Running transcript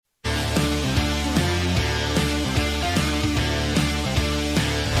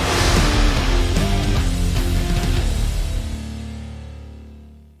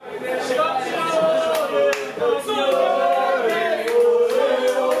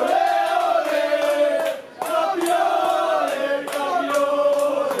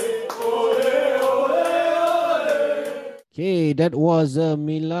Okay, that was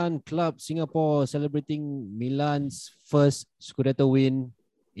Milan Club Singapore celebrating Milan's first Scudetto win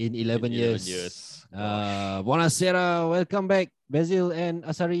in 11 years. Buonasera, welcome back, Basil and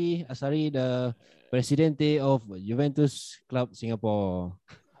Asari. Asari, the Presidente of Juventus Club Singapore.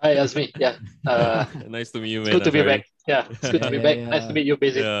 Hi, Azmi. Yeah. Nice to meet you, It's man. good to be back. Yeah, it's good to be back. Nice to meet you,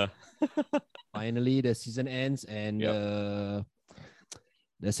 Basil. Yeah. Finally, the season ends and the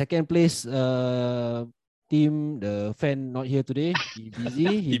second place team, the fan not here today. He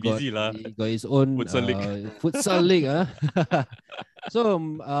busy. He got his own futsal league. So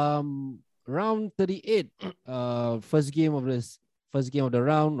round 38, first game of the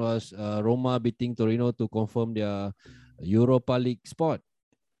round was Roma beating Torino to confirm their Europa League spot.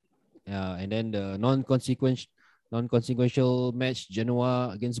 And then the non-consequential match,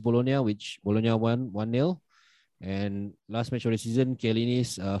 Genoa against Bologna, which Bologna won 1-0. And last match of the season,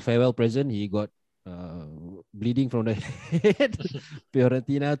 Chiellini's farewell present, he got bleeding from the head.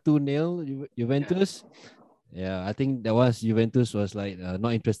 Fiorentina 2-0 Juventus. Yeah, I think that was Juventus was like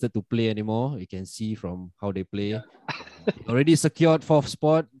not interested to play anymore. You can see from how they play. Already secured fourth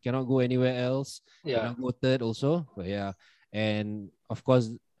spot, cannot go anywhere else. Cannot go third also. But yeah, and of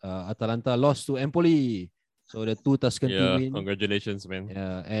course, Atalanta lost to Empoli. So the two Tuscan team win. Congratulations, man.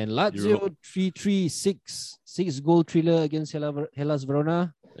 Yeah, and Lazio 3-3, 6-goal thriller against Hellas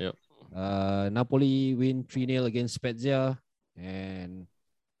Verona. Yep. Napoli win 3-0 against Spezia, and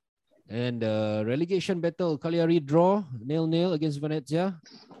the relegation battle, Cagliari draw 0-0 against Venezia,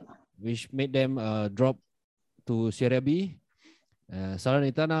 which made them drop to Serie B.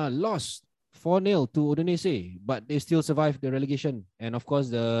 Salernitana lost 4-0 to Udinese, but they still survived the relegation. And of course,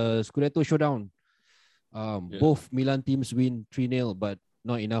 the Scudetto showdown. Both Milan teams win 3-0, but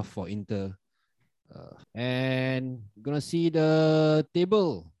not enough for Inter. And gonna see the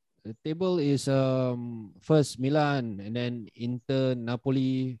table. The table is first Milan, and then Inter,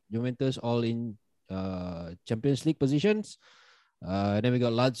 Napoli, Juventus all in Champions League positions. And then we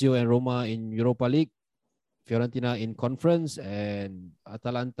got Lazio and Roma in Europa League, Fiorentina in Conference, and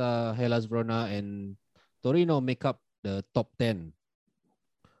Atalanta, Hellas Verona, and Torino make up the top 10.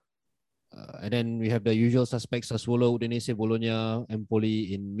 And then we have the usual suspects: Sassuolo, Udinese, Bologna,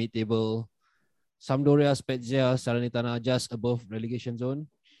 Empoli in mid-table. Sampdoria, Spezia, Salernitana just above relegation zone.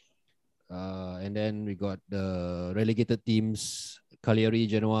 And then we got the relegated teams, Cagliari,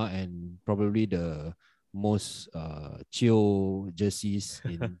 Genoa, and probably the most chill jerseys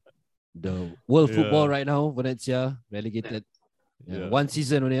in the world football right now, Venezia, relegated. One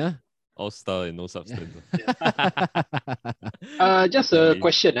season only, All-star and no substance. Just a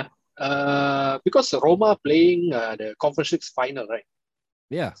question. Because Roma playing the Conference League final, right?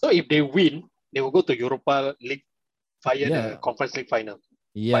 Yeah. So if they win, they will go to Europa League via the Conference League final.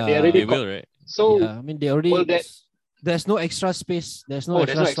 Yeah, but they already will, right? So I mean, they already. There's no extra space. There's no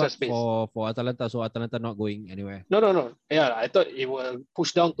extra space for Atalanta, so Atalanta not going anywhere. No. Yeah, I thought it will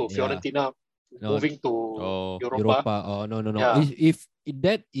push down to Fiorentina moving to Europa. Oh no. Yeah. If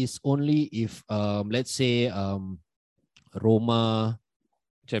that is only if let's say Roma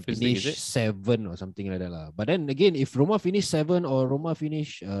Champions finish League, 7 or something like that lah. But then again, if Roma finish 7 or Roma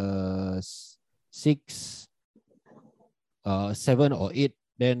finish 6, 7 or 8,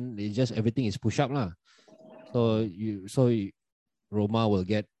 then it's just everything is push up lah. So Roma will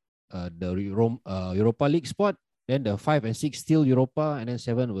get the Europa League spot. Then the 5 and 6 still Europa, and then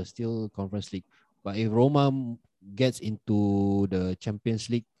 7 will still Conference League. But if Roma gets into the Champions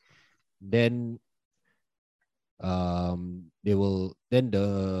League, then they will, then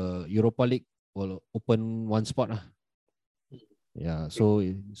the Europa League will open one spot. Yeah, so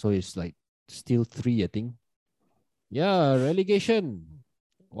it's like still 3, I think. Yeah, relegation.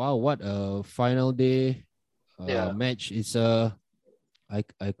 Wow, what a final day match. It's I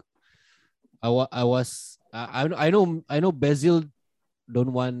know Basil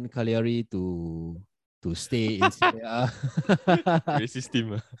don't want Cagliari to stay in Serie A. Racist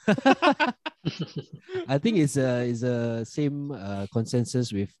team. I think it's a same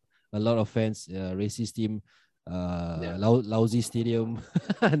consensus with a lot of fans. Racist team, lousy stadium,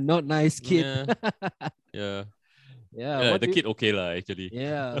 not nice kid. Yeah, the kid okay lah actually.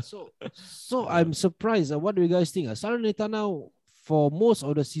 Yeah, so I'm surprised. What do you guys think? Salernitana for most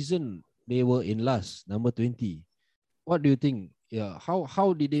of the season they were in last, number 20. What do you think? Yeah,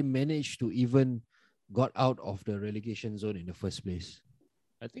 how did they manage to even got out of the relegation zone in the first place?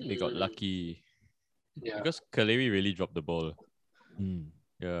 I think they got lucky. Because Cagliari really dropped the ball.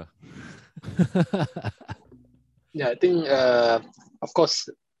 Yeah. Yeah, I think of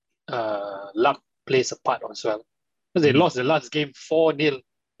course luck plays a part as well. Because they lost the last game 4-0.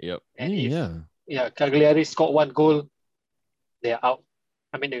 Yep. And Cagliari scored 1 goal, they're out.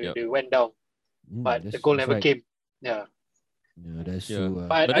 I mean, they went down, but the goal never came. Yeah. Yeah, that's true.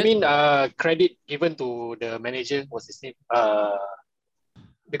 But I mean, credit given to the manager, what's his name?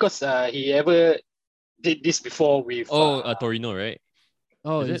 Because he ever did this before with. Torino, right?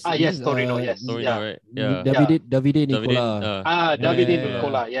 Oh, yes, Torino. Yes, Torino, right? Yeah. Davide Nicola. Davide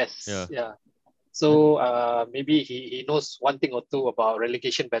Nicola. Yes, yeah. So maybe he knows one thing or two about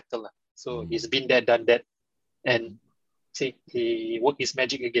relegation battle. So he's been there, done that, and see, he worked his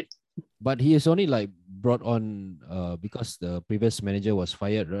magic again. But he is only like brought on because the previous manager was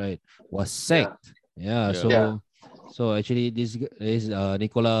fired, right? Was sacked. Yeah. So actually, this is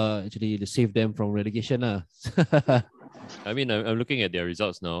Nicola actually saved them from relegation. I mean, I'm looking at their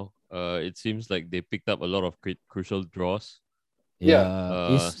results now. It seems like they picked up a lot of crucial draws. They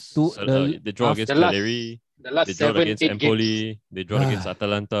draw against Cagliari. They draw against Empoli. They draw against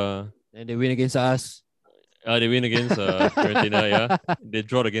Atalanta. And they win against us. They win against Fiorentina. Yeah, they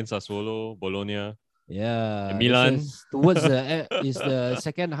draw against Sassuolo, Bologna. Yeah, and Milan. Towards the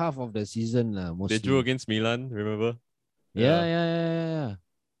second half of the season, mostly. They drew against Milan. Remember? Yeah.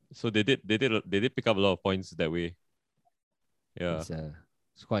 So they did pick up a lot of points that way. Yeah,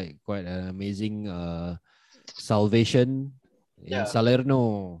 it's quite an amazing salvation in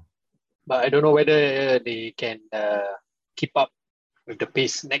Salerno. But I don't know whether they can keep up with the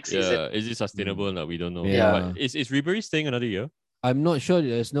pace next season. Is it sustainable or not? We don't know. Yeah. But is Ribery staying another year? I'm not sure.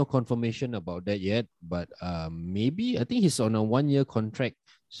 There's no confirmation about that yet. But maybe I think he's on a 1-year contract.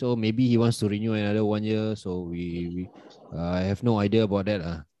 So maybe he wants to renew another 1 year. So we I have no idea about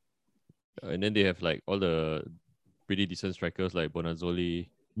that. And then they have like all the pretty decent strikers like Bonazzoli.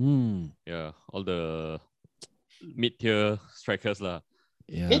 Yeah, all the mid-tier strikers lah.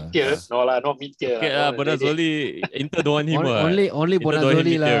 Yeah. Mid-tier? No lah, not mid-tier. Okay, Bonazzoli, Inter don't want him. Only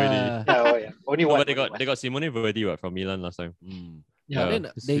Bonazzoli lah. Only one. But they got Simone Verdi from Milan last time.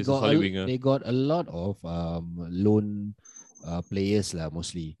 Then they got a lot of loan players lah,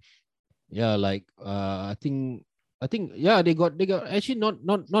 mostly. Yeah, like I think they got actually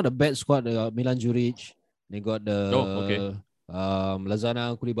not a bad squad. They got Milan Juric. They got the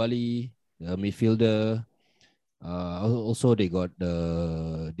Lazana Koulibaly, the midfielder. Also they got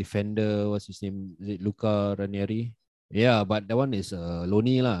the defender. What's his name? Is it Luca Ranieri? Yeah, but that one is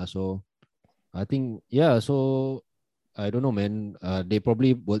loanee lah. So I think So I don't know, man. They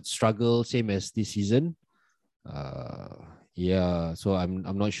probably would struggle same as this season. So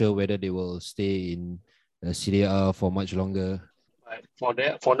I'm not sure whether they will stay in Serie A for much longer. For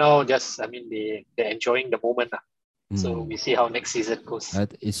now, just they're enjoying the moment. So we see how next season goes.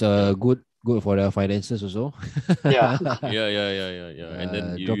 It's good for their finances also. Yeah. And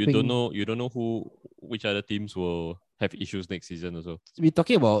then you don't know which other teams will have issues next season also. We're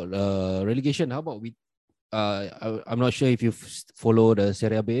talking about relegation. How about we? I'm not sure if you follow the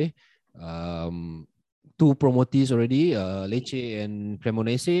Serie B. 2 promotees already, Lecce and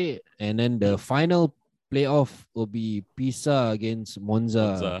Cremonese, and then the final playoff will be Pisa against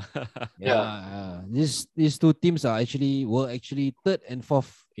Monza. These 2 teams were actually 3rd and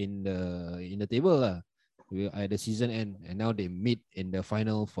 4th in the table at the season end, and now they meet in the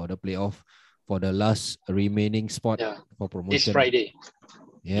final for the playoff for the last remaining spot for promotion. This Friday.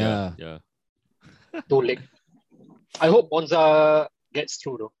 Yeah. Too late. I hope Monza gets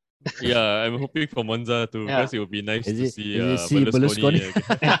through though. Yeah, I'm hoping for Monza too, because it would be nice to see Berlusconi.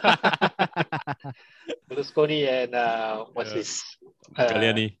 Berlusconi and what's his?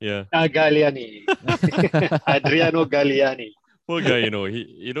 Galliani. Galliani. Adriano Galliani. Poor guy,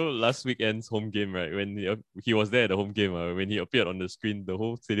 he last weekend's home game, right? When he was there at the home game, when he appeared on the screen, the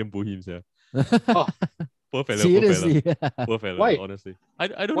whole stadium booed him. Poor fella. Seriously? Poor fella. Why? Honestly,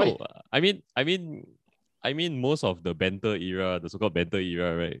 I don't know. I mean, most of the banter era, the so-called banter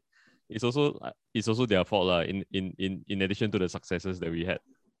era, right? It's also their fault lah. In addition to the successes that we had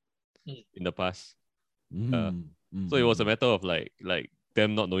in the past, so it was a matter of like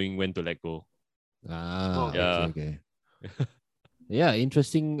them not knowing when to let go. Okay. Yeah,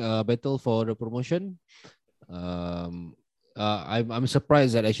 interesting battle for the promotion. I'm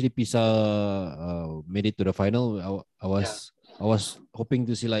surprised that actually Pisa made it to the final. I was hoping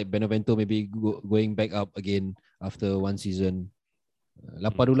to see like Benevento maybe going back up again after one season.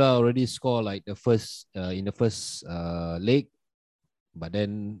 La Padula already scored like the first in the first leg, but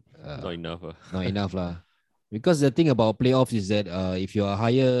then not enough lah. Because the thing about playoffs is that if you are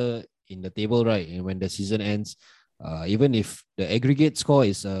higher in the table, right, and when the season ends, even if the aggregate score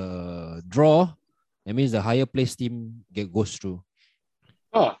is a draw, that means the higher placed team goes through.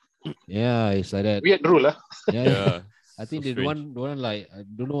 Oh. Yeah, it's like that. Weird rule, Yeah. I think So they strange. don't want like I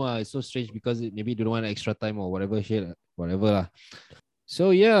don't know. It's so strange because maybe they don't want extra time or whatever shit, whatever lah.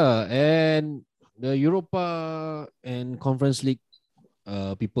 So yeah, and the Europa and Conference League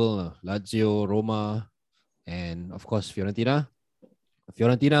people, Lazio, Roma, and of course Fiorentina.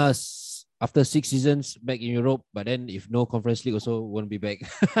 Fiorentina's after 6 seasons back in Europe, but then if no Conference League also won't be back.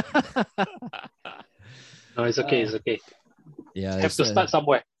 No, it's okay. It's okay. Yeah, Have to start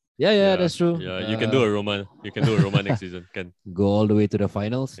somewhere. Yeah, that's true. Yeah, you can do a Roma. You can do a Roma next season. Can go all the way to the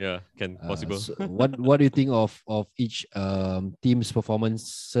finals. Yeah, can possible. So what do you think of each team's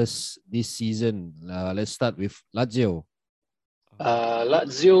performances this season? Let's start with Lazio.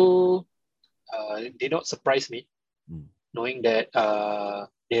 Lazio did not surprise me, knowing that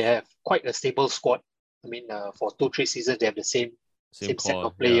they have quite a stable squad. I mean, for 2-3 seasons they have the same set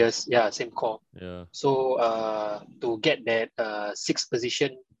of players. Yeah, same core. Yeah. So to get that sixth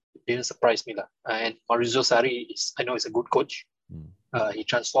position didn't surprise me lah. And Maurizio Sarri I know, is a good coach. He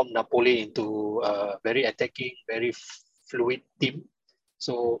transformed Napoli into a very attacking, very fluid team.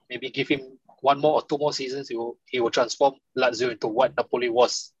 So maybe give him 1 more or 2 more seasons, he will transform Lazio into what Napoli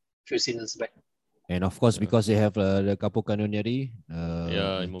was a few seasons back. And of course, because they have the Capocannonieri,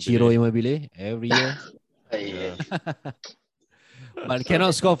 Immobile. Ciro Immobile every year. Yeah. But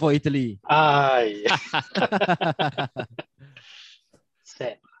cannot score for Italy.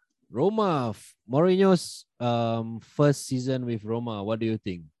 Sad. Roma, Mourinho's first season with Roma. What do you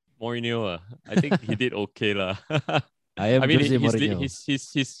think? Mourinho, I think he did okay lah. I mean,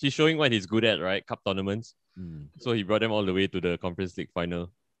 he's showing what he's good at, right? Cup tournaments. So he brought them all the way to the Conference League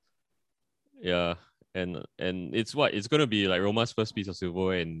final. Yeah, and it's going to be like Roma's first piece of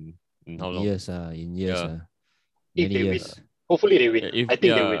silverware in how long? In years. If they win. Hopefully they win. I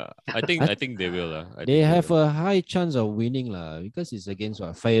think they win. I think they will. They have a high chance of winning because it's against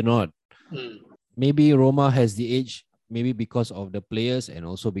Feyenoord. Maybe Roma has the edge, maybe because of the players and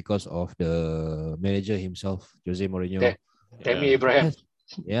also because of the manager himself, Jose Mourinho. Tammy Abraham.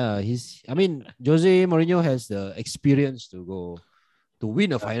 Yeah, Jose Mourinho has the experience to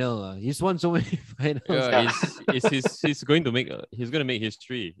win a final. He's won so many finals. Yeah, he's going to make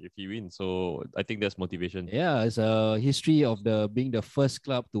history if he wins. So I think that's motivation. Yeah, it's a history of being the first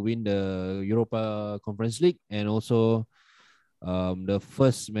club to win the Europa Conference League and also the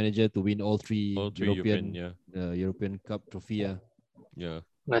first manager to win all three European Cup trophy. Yeah.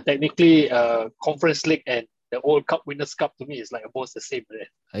 Technically, Conference League and the old Cup Winners' Cup to me is like almost the same.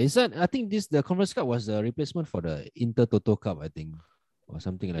 I think the Conference Cup was a replacement for the Inter Toto Cup, I think. Or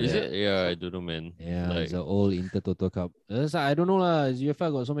something like that. Is it? Yeah, I don't know, man. Yeah, it's the old Inter Toto Cup. I don't know lah.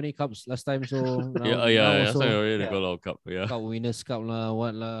 UEFA got so many cups last time, so now, last time already got a lot of cup. Yeah. Cup Winners' Cup lah,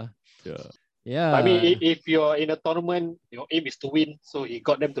 what lah. Yeah. Yeah. I mean, if you're in a tournament, your aim is to win, so he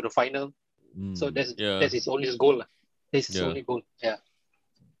got them to the final. So that's his only goal lah. That's his only goal. Yeah.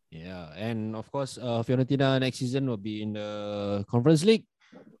 Yeah, and of course, Fiorentina next season will be in the Conference League.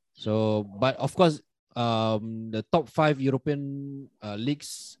 So, but of course, the top 5 European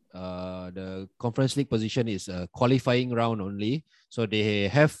leagues, the Conference League position is a qualifying round only. So they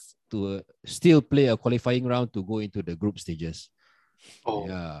have to still play a qualifying round to go into the group stages. Oh.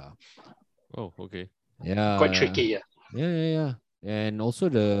 Yeah. Oh, okay. Yeah. Quite tricky, yeah. Yeah. And also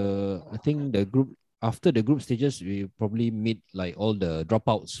I think the group, after the group stages, we probably meet like all the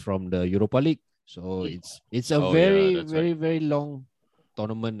dropouts from the Europa League. So it's a very long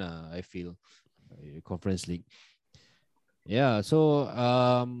tournament, I feel. Conference League. Yeah, so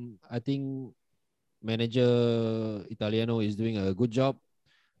I think manager Italiano is doing a good job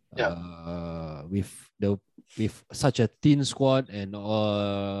with such a thin squad and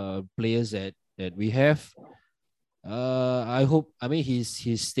players that we have.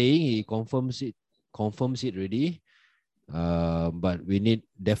 He's staying. He confirms it already. But we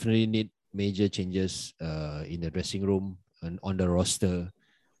definitely need major changes in the dressing room and on the roster.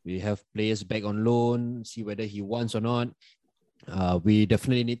 We have players back on loan, see whether he wants or not. We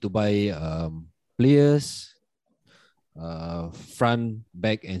definitely need to buy players, front,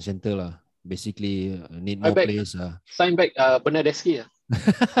 back, and center. Basically, need more players. Sign back Bernardeschi.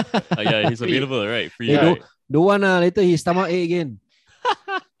 Yeah, he's available, right? Free. Hey, don't want later his stomach ache again.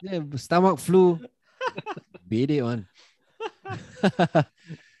 Stomach flu. Bedek one.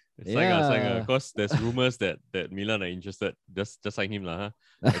 Sign. Of course, there's rumors that Milan are interested. Just sign him lah.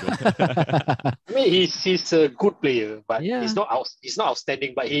 I mean, he's a good player, but he's not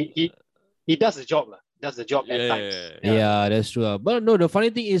outstanding. But he does the job lah. Does the job at times. Yeah, that's true. But no, the funny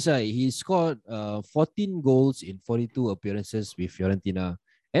thing is, he scored 14 goals in 42 appearances with Fiorentina,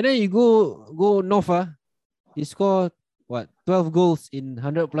 and then you go north. He scored 12 goals in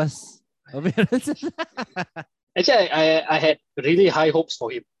 100 plus appearances. Actually, I had really high hopes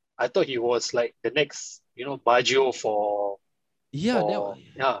for him. I thought he was like the next, Baggio Yeah,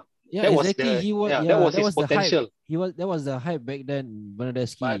 yeah. yeah, That was exactly. that was That his was the hype. potential. That was the hype back then, But I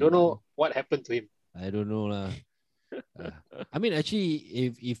Bernardeschi. don't know what happened to him. I don't know lah. Uh, I mean, actually,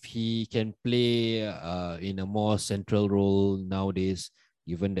 if he can play in a more central role nowadays,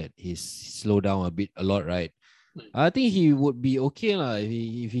 given that he's slowed down a lot, right? Mm. I think he would be okay lah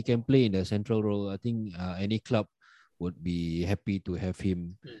if he can play in the central role. I think any club would be happy to have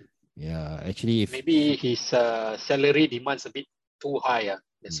him. Mm. Yeah, actually, if Maybe his salary demands a bit too high.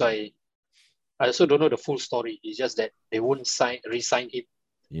 That's why I also don't know the full story. It's just that they won't re-sign him.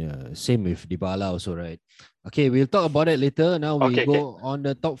 yeah, same with Dybala also, right? Okay, we'll talk about it later. Now we Okay, go on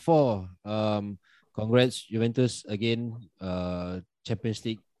the top four. Congrats Juventus again. Champions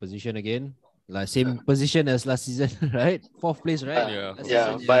League position again. Like same position as last season, right? Fourth place, right? Yeah. Last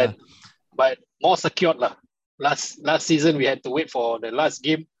Yeah, season, but more secured lah. Last season we had to wait for the last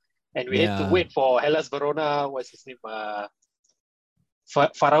game, and we had to yeah. wait for Hellas Verona. What's his name?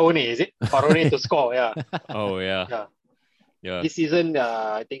 Faraone, is it? Faraone to score. Yeah, Oh yeah. yeah. Yeah. This season,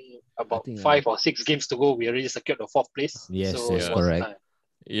 I think about 5 or 6 games to go, we already secured the 4th place. Yes, so that's it was correct. much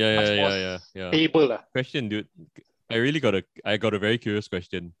more Yeah. stable lah. Question, dude. I got a very curious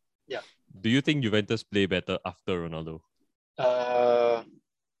question. Yeah. Do you think Juventus play better after Ronaldo?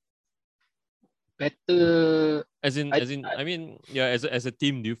 Better As in, I mean, yeah, as a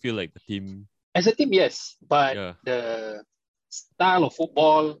team, do you feel like the team? as a team, yes, but Yeah. the style of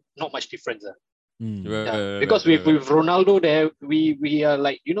football not much difference. Right, Because right. with Ronaldo there, we are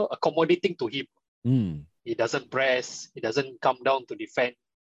like accommodating to him. Mm. He doesn't press. He doesn't come down to defend.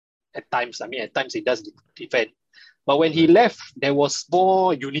 At times, I mean, at times he does defend. But when he left, there was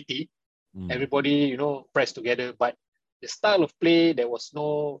more unity. Everybody, pressed together. But the style of play, there was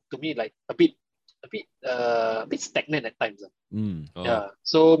no, to me, like a bit stagnant at times. Oh. Yeah.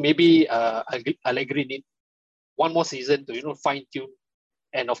 So maybe Allegri need one more season to fine tune,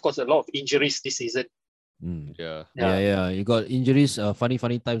 and of course a lot of injuries this season. Yeah. You got injuries. Funny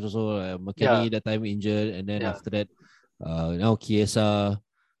times also. McKennie that time injured, and then after that, now Chiesa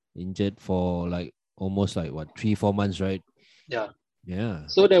injured for like almost like 3-4 months, right? Yeah.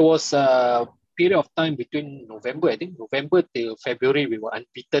 So there was a period of time between November till February, we were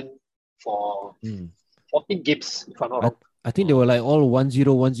unbeaten for 14 games, if I'm not wrong. I think they were like all 1-0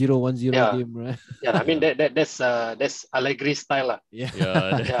 game, right? Yeah, I mean that's Allegri style. Yeah.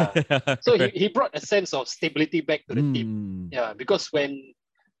 So he brought a sense of stability back to the team. Yeah, because when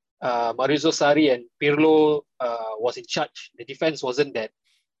Maurizio Sarri and Pirlo was in charge, the defense wasn't that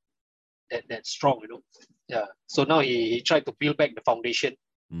strong, Yeah. So now he tried to build back the foundation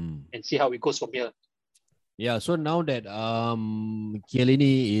and see how it goes from here. Yeah. So now that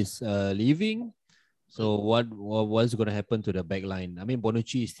Chiellini is leaving, so what's going to happen to the back line? I mean,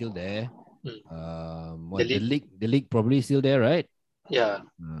 Bonucci is still there. The league probably still there, right? Yeah.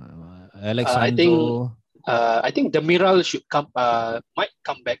 Alexandro. I think Demiral might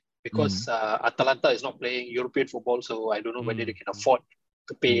come back because Atalanta is not playing European football, so I don't know whether they can afford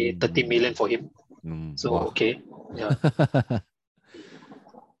to pay 30 million for him. So okay. Yeah.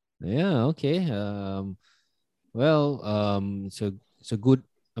 Yeah, okay. It's a good.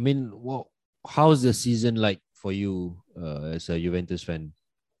 I mean, how's the season like for you as a Juventus fan?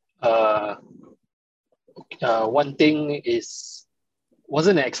 One thing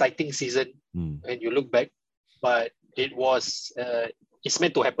wasn't an exciting season when you look back, but it's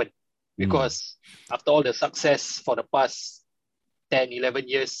meant to happen because after all the success for the past 10, 11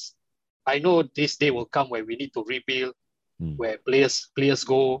 years, I know this day will come where we need to rebuild, where players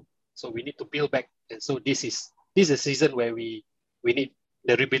go, so we need to build back, and so this is a season where we need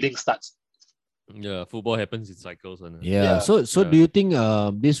the rebuilding starts. Yeah, football happens in cycles. So do you think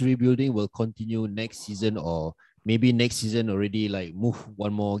this rebuilding will continue next season, or maybe next season already like move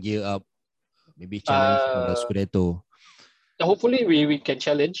one more gear up, maybe challenge for the Scudetto? Hopefully we can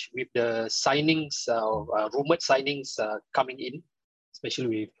challenge with the signings, rumored signings coming in, especially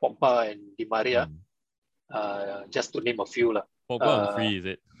with Pogba and Di Maria, just to name a few. Pogba on free, is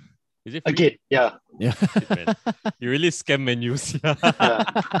it? Is it free? Again, yeah. Man. You really scam Menu. Yeah.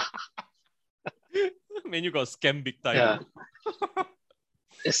 Menu got scammed big time. Yeah.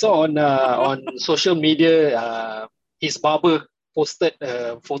 So on social media, his barber posted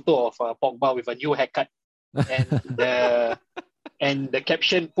a photo of Pogba with a new haircut, and the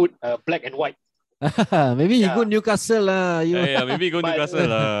caption put black and white. Maybe you go Newcastle lah. Maybe go Newcastle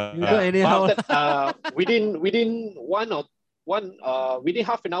lah. You go anyhow. Within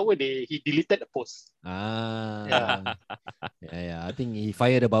half an hour, he deleted the post. Yeah. I think he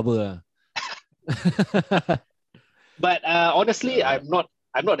fired the barber. But honestly, I'm not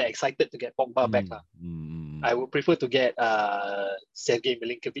that excited to get Pogba back. I would prefer to get Sergej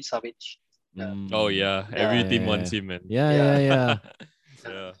Milinkovic-Savic. Oh yeah, every team wants him, man. Yeah.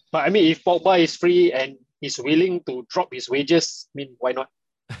 But I mean, if Pogba is free and he's willing to drop his wages, I mean, why not?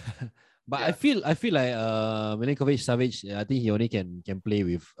 But I feel like Milinkovic-Savic, I think he only can play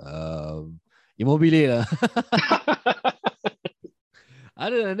with Immobile.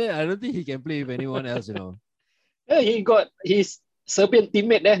 Other than that, I don't think he can play with anyone else, you know. Yeah, he got his Serbian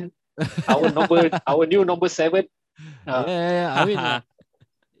teammate there. Our new number 7. Yeah. I mean,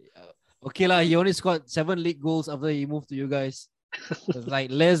 okay lah. He only scored 7 league goals after he moved to you guys. It's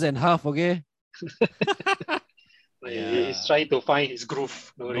like less than half. Okay. He's trying to find his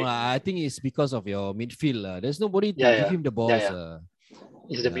groove. No, I think it's because of your midfield. There's nobody to give him the balls.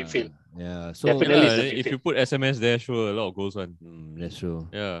 It's the midfield. Yeah. So definitely, if you put SMS there, sure, a lot of goals, one. That's true.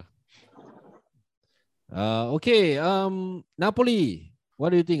 Yeah. Okay. Napoli. What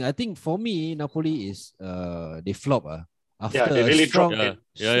do you think? I think for me, Napoli is they flop. After they really strong,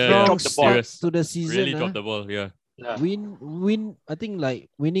 dropped the ball to the season. Really dropped the ball. Yeah. Win. I think like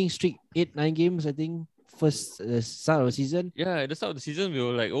winning streak 8-9 games. I think first start of the season. Yeah, at the start of the season, we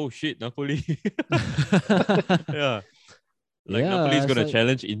were like, oh shit, Napoli. Yeah. Like Napoli's gonna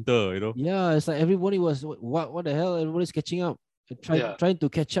challenge Inter, you know. Yeah, it's like everybody was what the hell? Everybody's catching up, trying to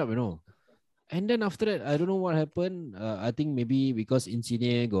catch up, you know. And then after that, I don't know what happened. I think maybe because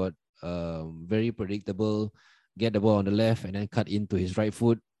Insigne got very predictable, get the ball on the left and then cut into his right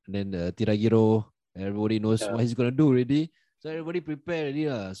foot, and then the Tiragiro, everybody knows what he's gonna do already. So everybody prepare already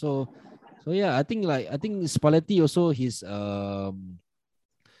lah. So yeah, I think Spalletti also his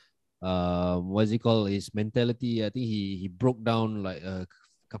what's it called, his mentality. I think he broke down like a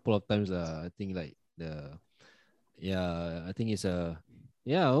couple of times. I think like I think it's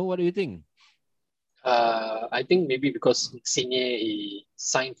what do you think? I think maybe because Insigne he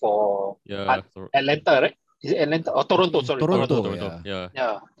signed for Atlanta, right? Is it Atlanta or Toronto? Sorry, Toronto.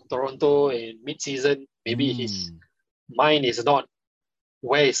 Yeah, Toronto in mid-season. Maybe his mind is not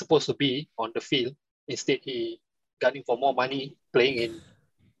where it's supposed to be on the field. Instead, he gunning for more money, playing in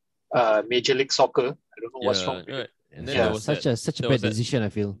Major League Soccer. I don't know what's wrong with it. And then there was such a bad decision, I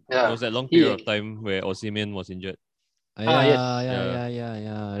feel. There was that long period of time where Osimhen was injured.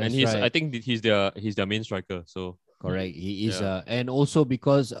 Yeah. And he's right. I think he's their main striker. So correct, he is. And also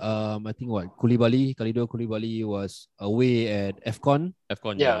because I think Kalidou Koulibaly was away at AFCON.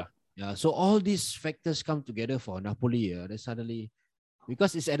 Yeah. So all these factors come together for Napoli. Then suddenly,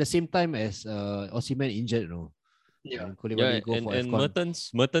 because it's at the same time as Osimhen injured, you know. Yeah. And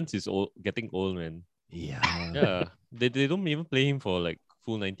Mertens is getting old, man. Yeah. They don't even play him for like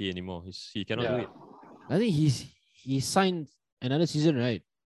full 90 anymore. He cannot do it. I think he signed another season, right?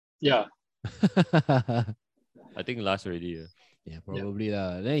 Yeah. I think last already. Yeah, probably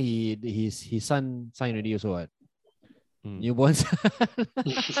lah. Then his son signed already also, what? Newborns.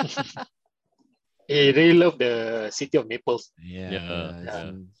 He really loved the city of Naples.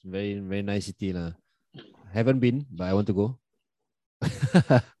 It's very, very nice city lah. Haven't been, but I want to go.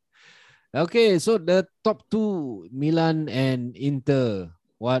 Okay, so the top two, Milan and Inter.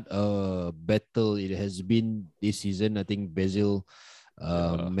 What a battle it has been this season. I think Basil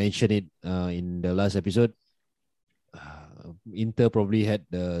mentioned it in the last episode. Inter probably had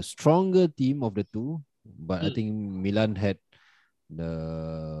the stronger team of the two, but I think Milan had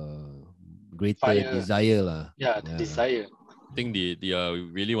the greater desire lah. Desire. I think we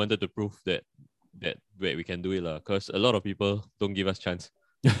really wanted to prove that we can do it lah. Because a lot of people don't give us chance.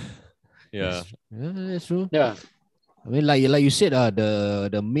 That's true. Yeah. I mean, like you said,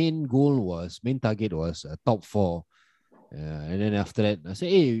 the main target was top 4. And then after that, I say,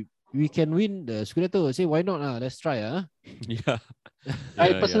 hey, we can win the Scudetto. I say, why not? Let's try. I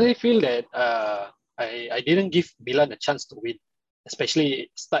personally feel that I didn't give Milan a chance to win,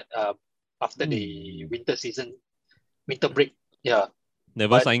 especially start after the winter break. Yeah.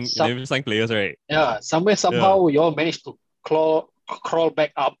 Never sign players, right? Yeah. Somehow you all managed to crawl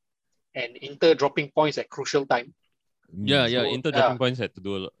back up, and Inter dropping points at crucial time. Inter dropping points had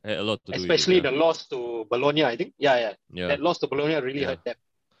a lot to do. Especially the loss to Bologna, I think. That loss to Bologna really hurt them.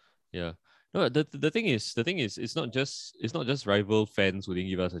 Yeah. No, the thing is, it's not just rival fans who didn't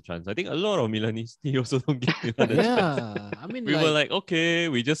give us a chance. I think a lot of Milanisti also don't give Milan a chance. I mean, we were like, okay,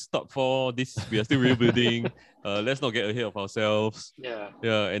 we just top 4. We are still rebuilding. Let's not get ahead of ourselves. Yeah.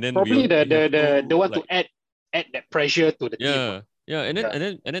 And then probably they want to add that pressure to the team. Yeah. And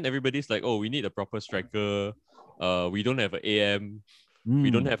then everybody's like, oh, we need a proper striker. We don't have an AM.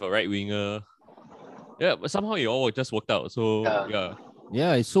 We don't have a right winger. Yeah, but somehow it all just worked out. So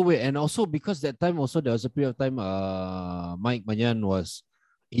Yeah, it's so weird. And also because that time also there was a period of time Mike Manyan was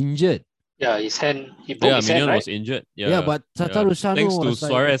injured. Yeah, his hand, he broke his hand, Mignon right? was injured. Yeah, but Tataru Sanu Thanks to was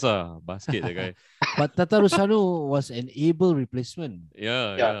like, Suarez, basket, the guy. but Tataru Sanu was an able replacement.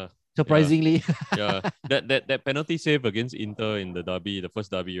 Yeah. Surprisingly. Yeah. That penalty save against Inter in the derby, the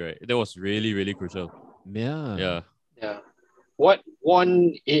first derby, right? That was really, really crucial. Yeah. What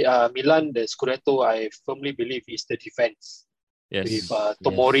won Milan the Scudetto, I firmly believe, is the defense. Yes. With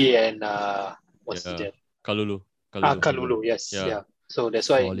Tomori and what's his name? Kalulu. Kalulu, yes. Yeah. So that's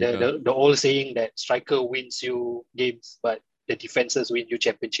why the old saying that striker wins you games, but the defenses win you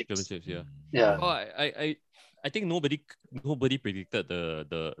championships. Yeah. Oh, I think nobody predicted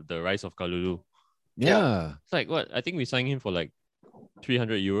the rise of Kalulu. Yeah. It's like what? I think we signed him for like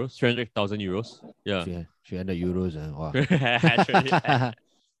 300,000 euros. Yeah. 300 euros. Wow. 300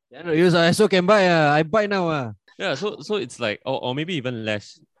 euros I also can buy. I buy now. Yeah, so it's like, or maybe even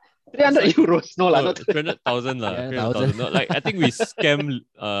less. 300 euros. No, not 300,000 lah. 300,000. No, like I think we scammed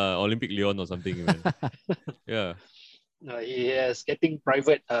Olympic Lyon or something. Yeah. He is getting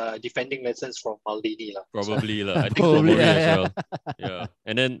private defending lessons from Maldini lah. Probably lah. I think probably as well. Yeah.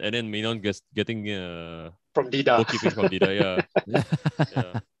 And then Mignon getting from Dida. Bookkeeping from Dida. Yeah.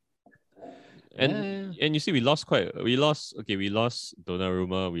 And you see, we lost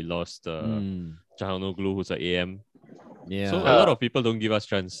Donnarumma, we lost Çalhanoğlu, who's an AM. Yeah. So a lot of people don't give us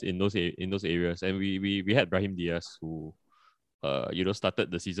chance in those areas, and we had Brahim Diaz, who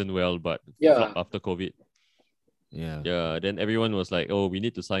started the season well, but flopped after COVID. Yeah. Then everyone was like, "Oh, we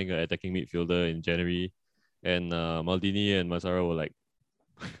need to sign an attacking midfielder in January," and Maldini and Massaro were like,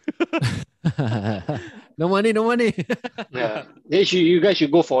 no money. Yeah. You guys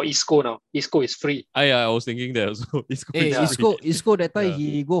should go for Isco now. Isco is free. I was thinking that also. Isco that time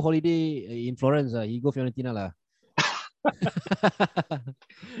he go holiday in Florence. He go Fiorentina lah.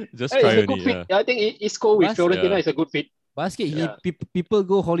 Just try only. Fit. I think Isco with Fiorentina is a good fit. Basket, people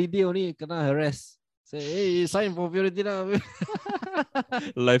go holiday only kena harass. Say, hey, sign for Fiorentina.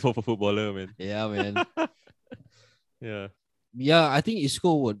 Life of a footballer, man. Yeah, man. Yeah, I think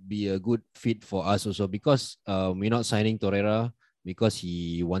Isco would be a good fit for us also because we're not signing Torreira because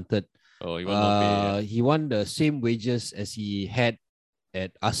he wanted. He want the same wages as he had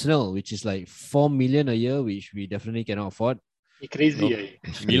at Arsenal, which is like 4 million a year, which we definitely cannot afford. It's crazy.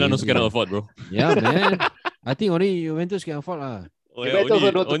 Milan also cannot afford, bro. Yeah, man. I think only Juventus can afford lah.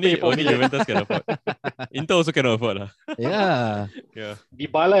 Only Juventus can afford. Inter also cannot afford lah. Yeah.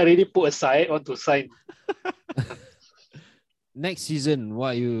 Dybala already put aside, want to sign. Next season,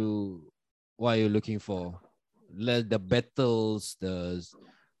 what are you looking for? The battles, the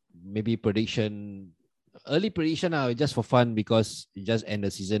maybe prediction. Early prediction just for fun because you just end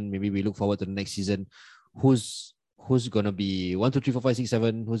the season. Maybe we look forward to the next season. Who's gonna be 1, 2, 3, 4, 5, 6,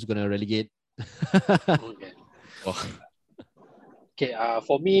 7? Who's gonna relegate? Okay.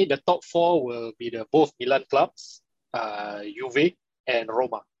 For me, the top 4 will be both Milan clubs, Juve and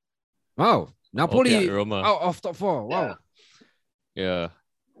Roma. Wow, Napoli Roma out of top 4. Wow. Yeah.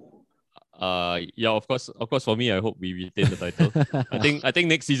 Of course for me, I hope we retain the title. I think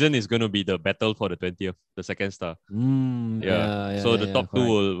next season is going to be the battle for the 20th, the second star. So the top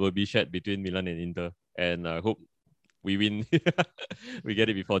 2 will be shared between Milan and Inter, and I hope we win. We get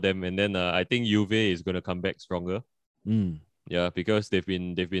it before them, and then I think Juve is going to come back stronger. Yeah, because they've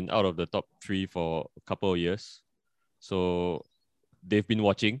been out of the top 3 for a couple of years, so they've been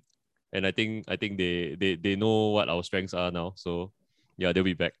watching, and I think they know what our strengths are now. So yeah, they'll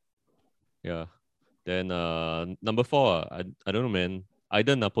be back. Yeah. Then number 4, I don't know, man.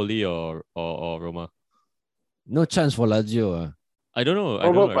 Either Napoli or Roma. No chance for Lazio. I don't know. I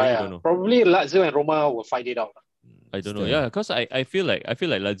really don't know. Probably Lazio and Roma will fight it out. I don't know. Yeah, because I feel like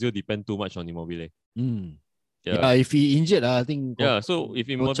Lazio depend too much on Immobile. Yeah, if he injured, I think. Yeah, so if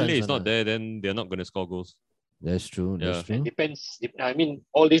Immobile is not there, then they're not going to score goals. That's true. That's true. It depends. I mean,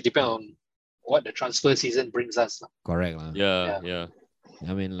 all this depends on what the transfer season brings us. Correct. Yeah.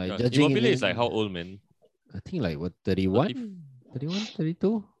 I mean, like judging Immobile is like how old, man? I think like what, 31? 31,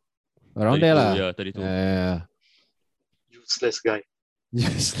 32? Around 32, there lah. Yeah, 32. Useless guy.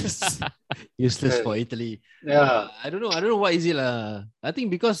 Useless for Italy. Yeah. I don't know what is it lah. I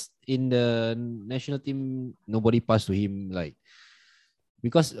think because in the national team nobody passed to him, like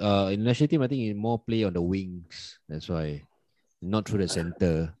because in the national team I think he more play on the wings. That's why, not through the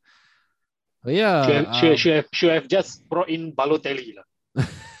center. But yeah, should have just brought in Balotelli lah.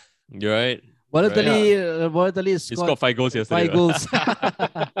 You're right. Balotelli scored 5 goals yesterday. 5 goals.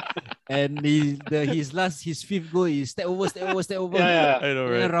 And his 5th goal is step over. Yeah. I know,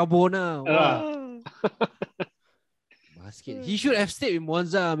 right? Rabona. Wow. Basket. He should have stayed with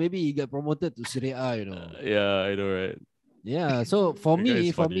Monza. Maybe he got promoted to Serie A, you know. Yeah, I know, right? Yeah. So for The guy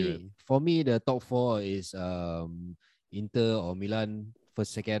me, is funny, the top four is Inter or Milan,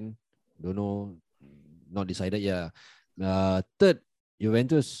 first, second. Don't know, not decided. Yeah. Third,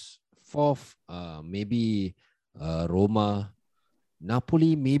 Juventus. Fourth, maybe Roma.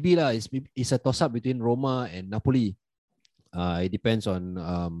 Napoli, maybe lah. It's a toss up between Roma and Napoli. It depends on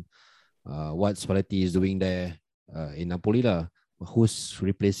what Spalletti is doing there in Napoli lah. Who's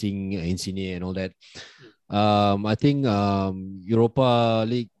replacing Insigne and all that. I think Europa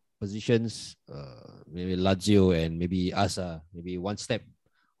League positions, maybe Lazio and maybe us, maybe one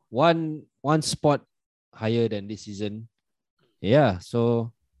spot higher than this season. Yeah,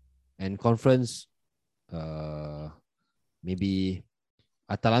 so and conference, maybe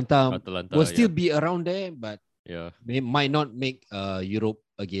Atalanta will still be around there, but they might not make Europe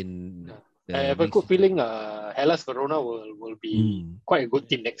again. I have a good feeling Hellas Verona will be quite a good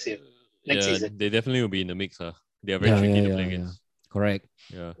team next year. Next season. They definitely will be in the mix. They are very tricky to play against. Correct.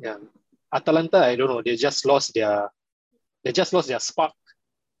 Yeah. Atalanta, I don't know. They just lost their spark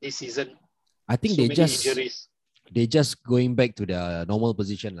this season. I think they just going back to their normal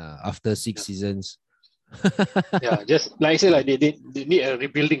position after 6 seasons. Yeah, just like I said, like they need a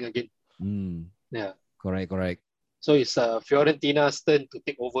rebuilding again. Yeah. Correct. So it's Fiorentina's turn to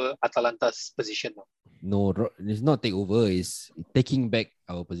take over Atalanta's position now. No, it's not take over. It's taking back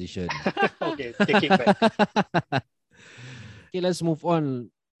our position. Okay, taking back. Okay, let's move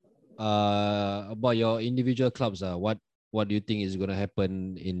on. About your individual clubs. What do you think is going to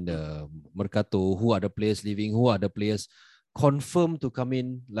happen in the Mercato? Who are the players leaving? Who are the players confirmed to come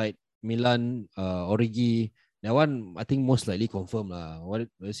in? Like Milan, Origi. That one, I think most likely confirmed. What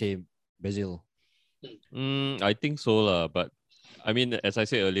do you say, Basil? I think so, but I mean, as I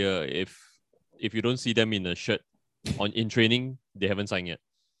said earlier, if you don't see them in a shirt in training, they haven't signed yet.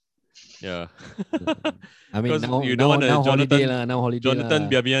 Yeah. I mean, now Jonathan holiday.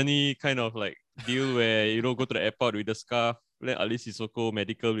 Biabiani kind of like deal where go to the airport with the scarf, let Ali Sissoko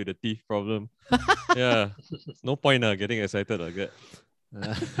medical with a teeth problem. Yeah. No point getting excited like that.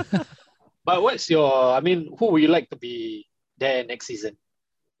 But who would you like to be there next season?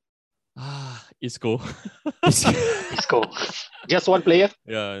 Isco. Isco. Just one player?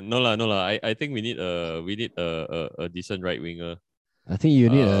 Yeah, no lah. I think we need a decent right winger. I think you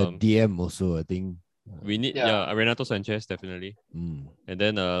need a DM also. I think we need Renato Sanchez definitely. And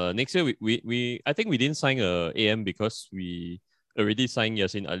then next year I think we didn't sign a AM because we already signed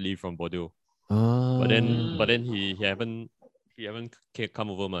Yassin Ali from Bordeaux. But then he haven't come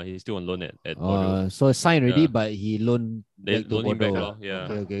over. He's still on loan at Bordeaux. So signed already, but he loaned back to Bordeaux. Yeah.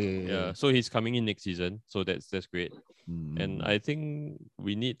 Okay. Yeah. So he's coming in next season. So that's great. And I think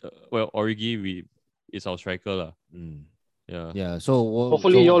we need Origi is our striker lah. Yeah. So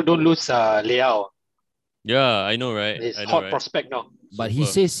hopefully you all don't lose Leao. Yeah, I know, right? It's hot prospect now. But he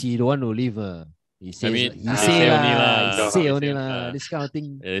says he don't want to leave. He says, he say only lah. This kind of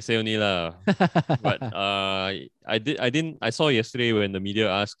thing. They say only lah. But I saw yesterday when the media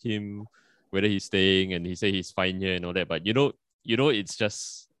asked him whether he's staying, and he said he's fine here and all that. But you know, it's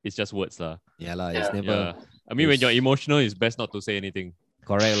just words lah. Yeah lah. It's never. I mean, when you're emotional, it's best not to say anything.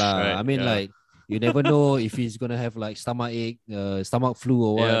 Correct lah. Right? I mean, like you never know if he's gonna have like stomach ache, stomach flu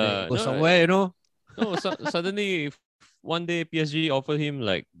or what. Go somewhere, you know. No, suddenly one day PSG offered him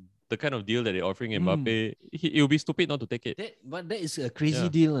like the kind of deal that they're offering Mbappe. It will be stupid not to take it. But that is a crazy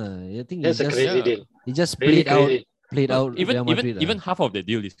deal. I think that's a crazy deal. He just played out. Even half of the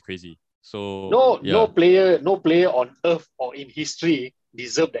deal is crazy. So no player on earth or in history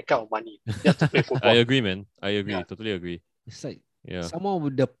deserve that kind of money just to play football. I agree, man. I agree. Totally agree. It's like someone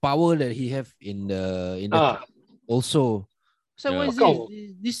with the power that he have in the also. So what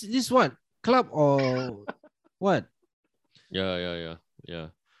is this what? Club or what? Yeah.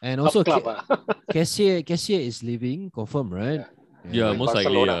 And also Calcio is leaving, confirmed, right? Yeah, most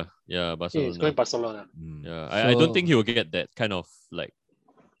Barcelona. likely. Yeah, Barcelona. He's going Barcelona. Yeah, I don't think he will get that kind of like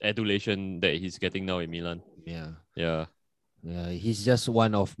adulation that he's getting now in Milan. Yeah. He's just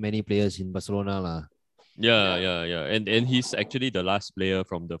one of many players in Barcelona lah. Yeah. And he's actually the last player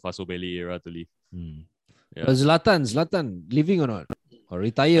from the Faso-Belli era to leave. Yeah. Zlatan, leaving or not? Or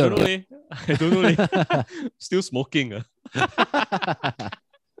retire? I don't know. Still smoking.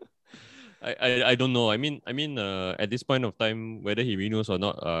 I don't know. I mean, at this point of time, whether he renews or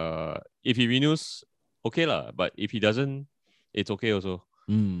not, if he renews, okay lah. But if he doesn't, it's okay also.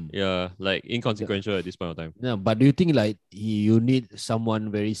 Yeah, like inconsequential at this point of time. Yeah, but do you think like you need someone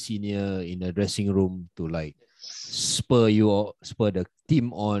very senior in the dressing room to like spur the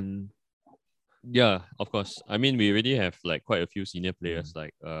team on? Yeah, of course. I mean, we already have like quite a few senior players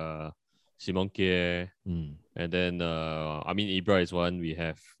like Simon Kier, and then I mean Ibra is one. We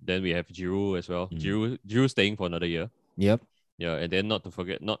have Giroud as well. Giroud staying for another year. Yep. Yeah, and then not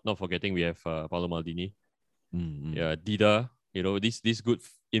forgetting we have Paolo Maldini. Yeah, Dida. You know, these good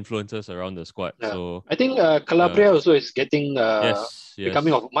influences around the squad. Yeah. So I think Calabria also is getting yes.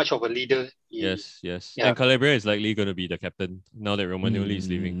 becoming much of a leader. Yes. Yeah. And Calabria is likely going to be the captain now that Romagnoli is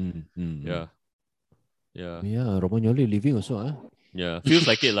leaving. Yeah. Yeah, Romagnoli leaving also, huh? Yeah, feels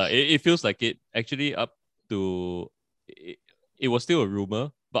like it. It feels like it actually up to it was still a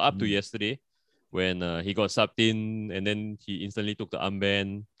rumor, but up to yesterday when he got subbed in and then he instantly took the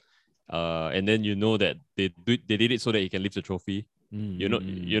armband. And then you know that they did it so that he can lift the trophy. You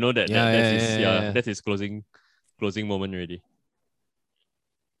know that's his closing moment already.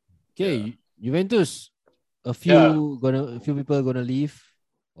 Okay, Juventus, a few people are gonna leave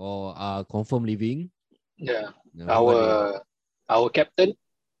or are confirmed leaving. Yeah, our captain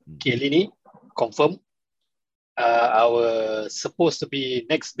Chiellini confirmed. Our supposed to be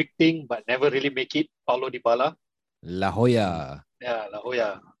next big thing but never really make it, Paulo Dybala. La Joya. Yeah, La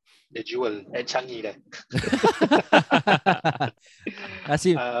Joya, the jewel at Changi there.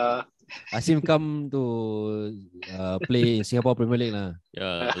 Asim come to play in Singapore Premier League lah.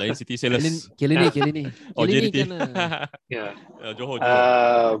 Yeah, Lion City Sailors. Chiellini. Oh, JDT. Yeah. Johor.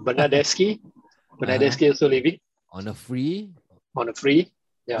 Bernardeschi also leaving on a free.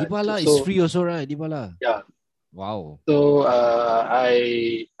 Yeah. Dybala is free also, right? Dybala. Yeah. Wow. So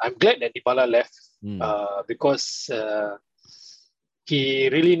I'm glad that Dybala left because he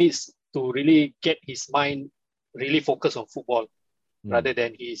really needs to really get his mind really focused on football rather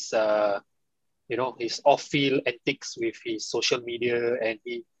than his his off-field antics with his social media, and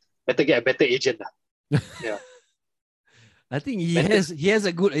he better get a better agent. Yeah. I think he has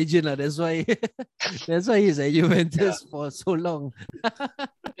a good agent. That's why he's at Juventus for so long.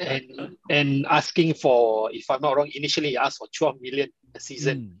 and asking for, if I'm not wrong, initially he asked for 12 million a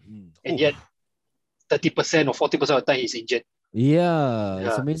season. And yet 30% or 40% of the time he's injured. Yeah,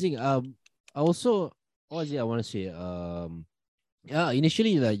 it's amazing. Also, what is it I want to say?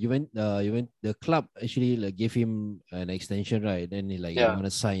 Initially the club actually like gave him an extension, right? Then he you want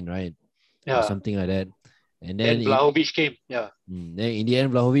to sign, right? Or something like that. And then Vlahovic came. Then in the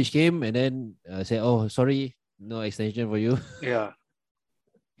end, Vlahovic came and then said, "Oh, sorry, no extension for you." Yeah,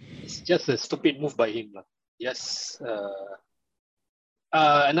 it's just a stupid move by him, Yes.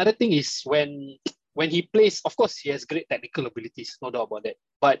 Another thing is when he plays, of course, he has great technical abilities, no doubt about that.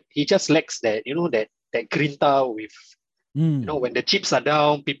 But he just lacks that, that grinta with, when the chips are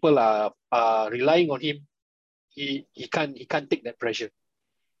down, people are relying on him. He can't take that pressure.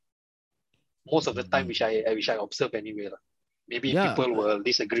 Most of the time, which I observe anyway. Maybe people will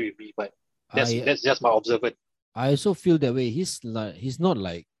disagree with me, but that's just my observation. I also feel that way. He's not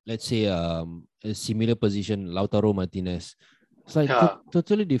like, let's say, a similar position, Lautaro Martinez. It's like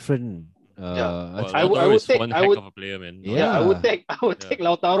totally different. I would take one heck of a player, man. I would take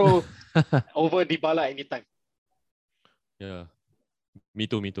Lautaro over Dybala anytime. Yeah, me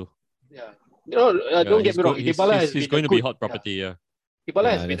too. Yeah, don't get me wrong. Dybala he's going to be hot property. Yeah.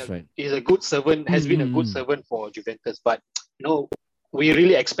 Dybala is a good servant. Has been a good servant for Juventus, but we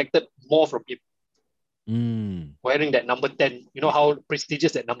really expected more from him. Wearing that number 10, you know how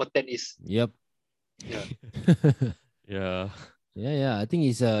prestigious that number 10 is. Yep. Yeah. Yeah. I think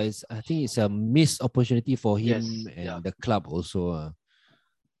it's a missed opportunity for him and the club also.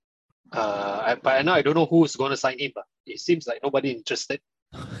 But now I don't know who's going to sign him. But it seems like nobody interested.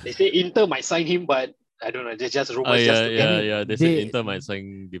 They say Inter might sign him, but I don't know. There's just rumors. They say Inter might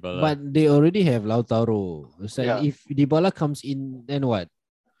sign Dybala. But they already have Lautaro. So if Dybala comes in, then what?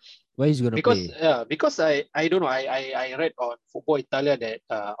 Where he's gonna play? Because I don't know. I read on Football Italia that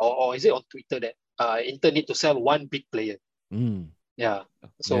or is it on Twitter that Inter need to sell one big player. Yeah.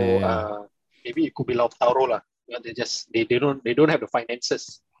 So maybe it could be Lautaro lah. They don't have the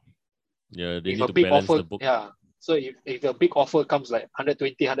finances. Yeah, they need to balance the book. Yeah. So if a big offer comes like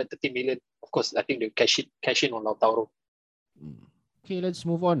 120, 130 million, of course, I think they'll cash in on Lautaro. Okay, let's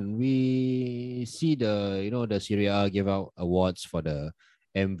move on. We see the Serie A give out awards for the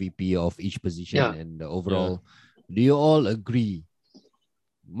MVP of each position and the overall. Do you all agree?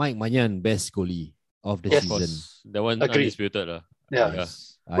 Mike Maignan, best goalie of the season. That one undisputed.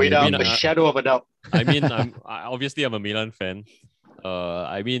 Without a shadow of a doubt. I mean, I'm a Milan fan.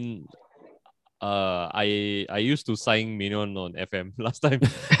 I used to sign Mignon on FM last time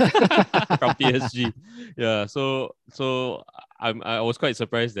from PSG. Yeah, so I was quite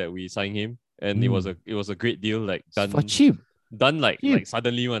surprised that we signed him, and it was a great deal, like done for cheap. done like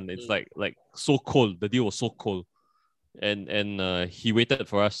suddenly one. It's like so cold. The deal was so cold, and he waited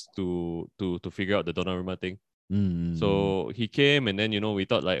for us to figure out the Donnarumma thing. So he came, and then we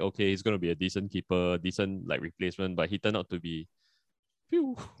thought like, okay, he's gonna be a decent keeper, decent like replacement, but he turned out to be,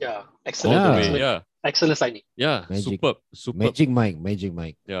 excellent. All the way, excellent signing. Yeah, superb. Magic Mike.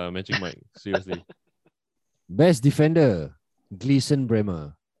 Yeah, Magic Mike. Seriously. Best defender, Gleason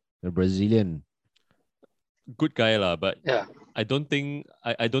Bremer, the Brazilian. Good guy lah, but I don't think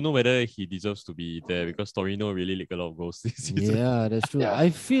I don't know whether he deserves to be there because Torino really leaked a lot of goals this season. Yeah, that's true. I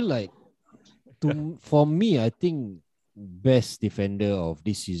feel like for me, I think best defender of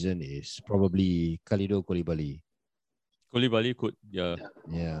this season is probably Kalidou Koulibaly. Koulibaly could, Yeah.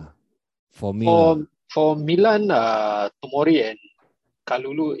 For me, for Milan, Tomori and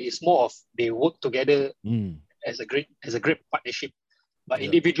Kalulu is more of they work together as a great partnership. But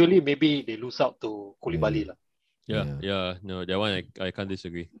individually, maybe they lose out to Koulibaly. Yeah. No, that one I can't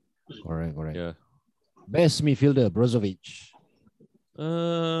disagree. Correct. Yeah. Best midfielder, Brozovic.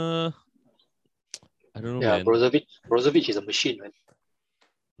 I don't know, man. Brozovic is a machine, man.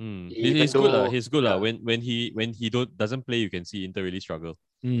 He's good. He's good. When he doesn't play, you can see Inter really struggle.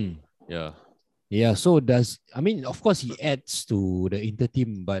 Yeah, so of course he adds to the Inter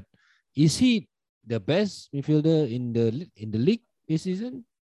team, but is he the best midfielder in the league this season?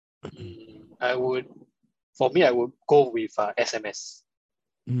 I would go with SMS.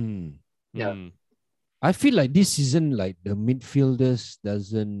 I feel like this season, like the midfielders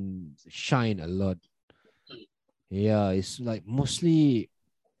doesn't shine a lot. Yeah, it's like mostly,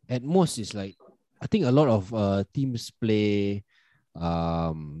 at most, it's like I think a lot of teams play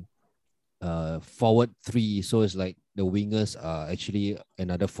forward three, so it's like the wingers are actually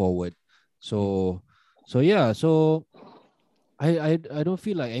another forward. So I don't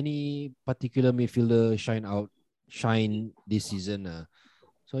feel like any particular midfielder shine this season.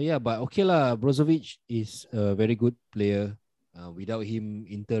 So yeah, but okay lah. Brozovic is a very good player. Without him,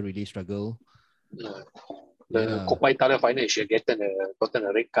 Inter really struggle. The Coppa Italia final should have gotten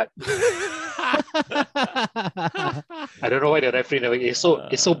a red card. I don't know why the referee never. It's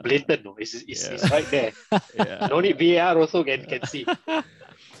so blatant. No, it's right there. No need VAR also can see.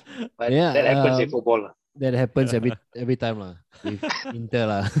 But that happens in football. That happens every time lah with Inter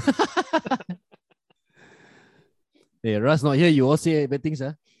lah. Hey, Russ not here. You all say bad things,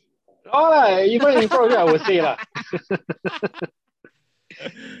 huh? Even in front of you, I would say lah.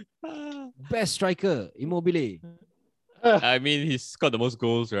 Best striker, Immobile. I mean, he's scored the most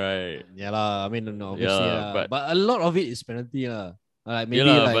goals, right? Yeah lah. I mean, obviously, but a lot of it is penalty lah. Like maybe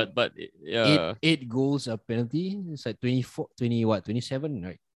but 8 goals are penalty. It's like 27,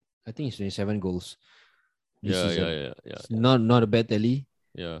 right? I think it's 27 goals. Yeah. It's not a bad tally.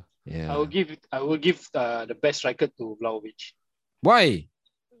 Yeah. I will give the best striker to Vlahovic. Why?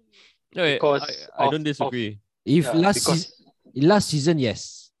 Because I don't disagree. Last season,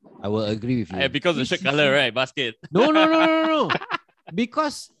 yes, I will agree with you. Because the shirt color, right? Basket. No.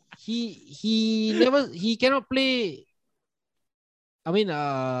 Because he cannot play. I mean,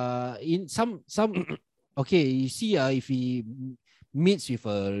 in some okay, you see, if he meets with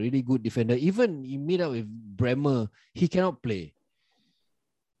a really good defender, even he meet up with Bremer, he cannot play.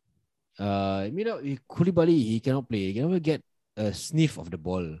 Meet up with Koulibaly, he cannot play. He can never get a sniff of the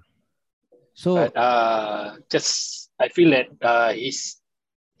ball. So, I feel that his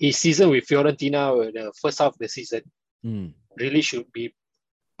season with Fiorentina, the first half of the season, really should be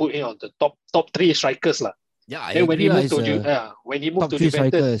put in on the top 3 strikers lah. Yeah, then when he moved to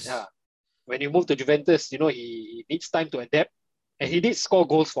Juventus, when he moved to Juventus, he needs time to adapt, and he did score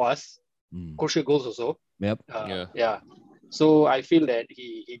goals for us, crucial goals also. Yep. So I feel that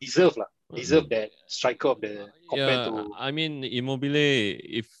he deserved that striker of the compared to. I mean, Immobile,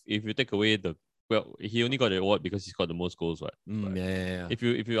 if you take away he only got the award because he scored the most goals, right? If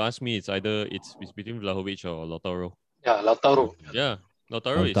you ask me, it's between Vlahovic or Lautaro. Yeah, Lautaro. Yeah,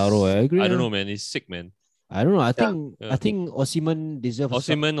 Lautaro is. I agree. I don't know, man. He's sick, man. I don't know. I think Osimhen deserves.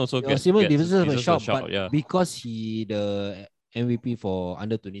 Osimhen also deserves a shout, but because he the MVP for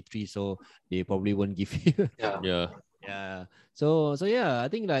under 23, so they probably won't give him. Yeah. So I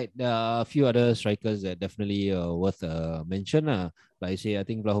think like there are a few other strikers that definitely worth mention. Like I say, I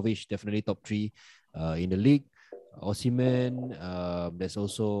think Vlahovic definitely top 3 in the league. Osimhen, there's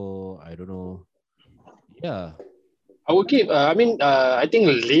also, I don't know. Yeah. I would give. I think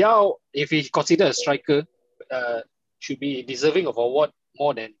Leao, if he's considered a striker, should be deserving of award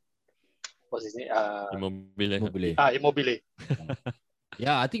more than what's his name? Immobile. Immobile.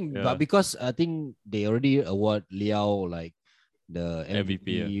 Yeah, I think, but because I think they already award Leao like the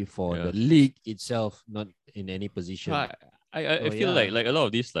MVP for the league itself, not in any position. I feel like a lot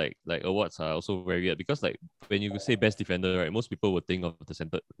of these like awards are also very weird because like when you say best defender, right, most people would think of the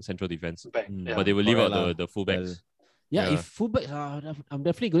central defense, but they will leave out the fullbacks. Well, if fullbacks, I'm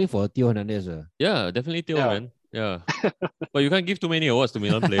definitely going for Theo Hernandez. Yeah, definitely Theo, man. Yeah, but you can't give too many awards to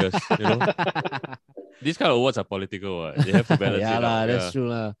Milan players. You know, these kind of awards are political. They have to balance it out. That's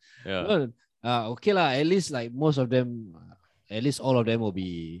true lah. Yeah. Well, okay lah. At least like most of them, at least all of them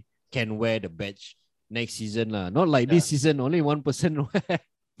can wear the badge next season lah. Not like this season, only one person wear.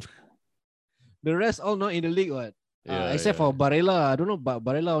 The rest all not in the league, what? Except for Barella. I don't know, but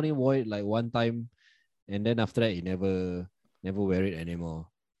Barella only wore it like one time, and then after that he never wear it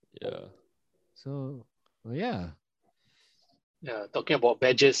anymore. Yeah. So yeah. Talking about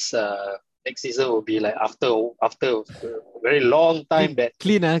badges, next season will be like after a very long time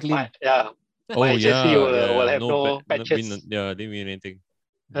clean. HSC will have no patches. Didn't mean anything.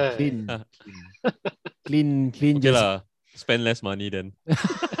 Clean. Okay lah. Spend less money then.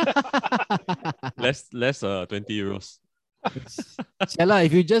 less 20 euros.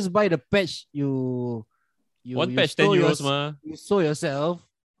 If you just buy the patch, you one patch 10 euros ma. You sew yourself.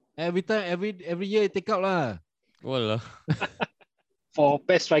 Every time, every year you take out lah. Well, for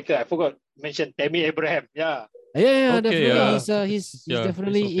best striker, I forgot to mention Tammy Abraham. Definitely. He's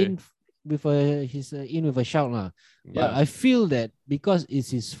definitely in with a shout lah. But I feel that because it's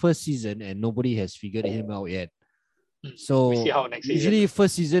his first season and nobody has figured him out yet. So we see how next usually season.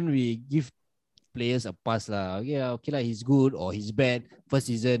 First season we give players a pass lah. Okay lah, he's good or he's bad. First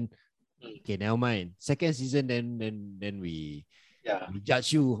season, okay, never mind. Second season, then we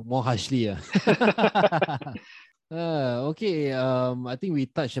judge you more harshly. Okay. I think we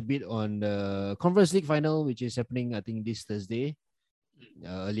touched a bit on the Conference League final, which is happening, I think, this Thursday.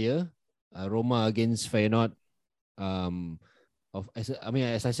 Earlier, Roma against Feyenoord.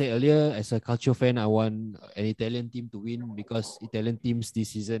 As I said earlier, as a Calcio fan, I want an Italian team to win because Italian teams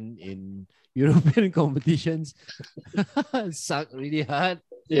this season in European competitions suck really hard.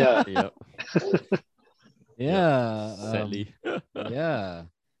 Sadly. I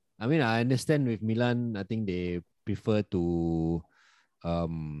mean, I understand with Milan, I think they prefer to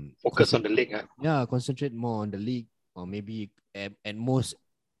focus on the league. Concentrate more on the league, or maybe at most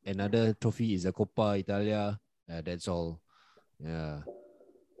another trophy is a Coppa Italia. That's all. So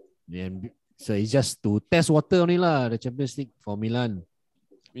it's just to test water only lah, the Champions League for Milan.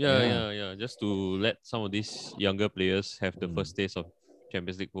 Just to let some of these younger players have the first taste of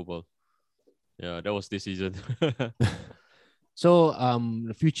Champions League football. That was this season. So,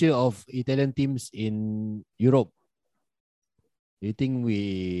 the future of Italian teams in Europe, do you think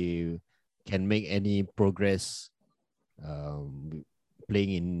we can make any progress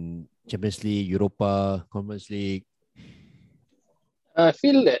playing in Champions League, Europa, Conference League? I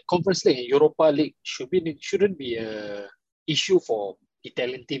feel that Conference League and Europa League shouldn't be a issue for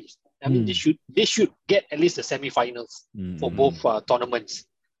Italian teams. I mean, they should get at least the semi-finals for both tournaments.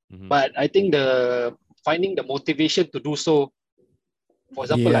 But I think finding the motivation to do so. For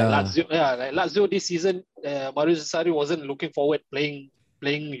example, like Lazio this season, Maurizio Sarri wasn't looking forward playing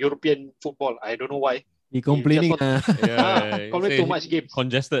European football. I don't know why. He complaining. Complaining too much games.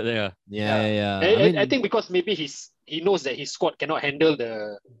 Congested, I think because maybe he knows that his squad cannot handle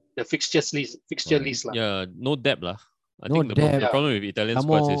the fixture list. No depth lah. I No think depth. the problem with Italian Some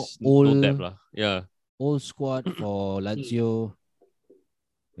squads more is no depth lah. Old squad for Lazio.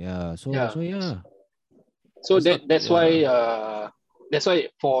 So that's why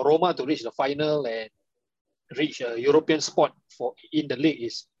for Roma to reach the final and reach a European spot in the league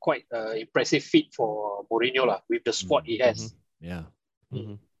is quite impressive feat for Mourinho lah, with the squad he has.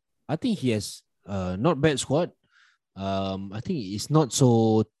 I think he has not bad squad. I think it's not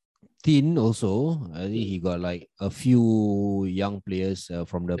so thin also. I think he got like a few young players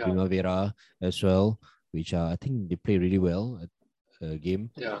from the Primavera as well, which I think they play really well at the game.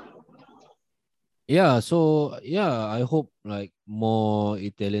 So I hope like more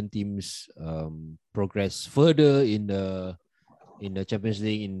Italian teams progress further in the Champions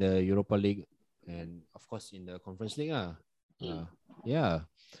League, in the Europa League, and of course in the Conference League.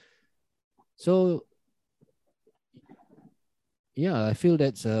 So I feel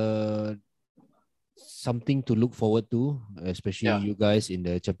that's something to look forward to, especially you guys in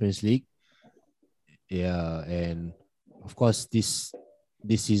the Champions League. And of course this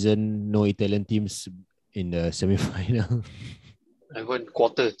season, no Italian teams in the semi-final. Even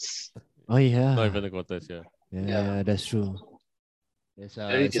quarters. Oh yeah. Not even the quarters, Yeah, that's true.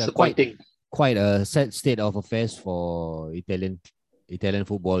 Very disappointing. Quite a sad state of affairs for Italian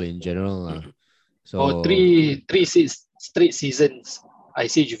football in general. So three straight seasons, I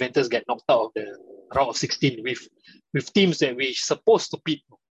see Juventus get knocked out of the round of 16 with with teams that we're supposed to beat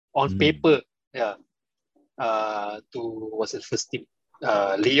on paper. Yeah. To was the first team?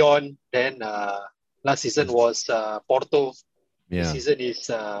 Lyon. Then last season was Porto. Yeah. This season is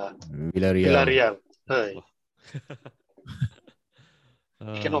Villarreal.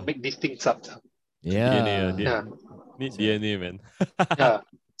 You cannot make these things up. Yeah. Need DNA, man. Yeah.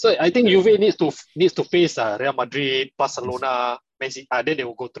 So I think Juve needs to face Real Madrid, Barcelona, Messi. Then they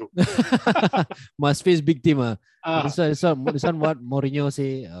will go through. Must face big team. This one what Mourinho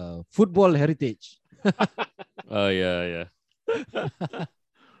say. Football heritage. Oh yeah.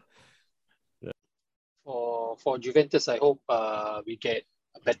 For Juventus, I hope we get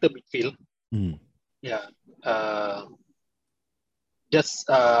a better midfield. Yeah. I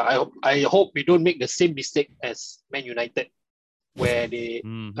hope we don't make the same mistake as Man United, where they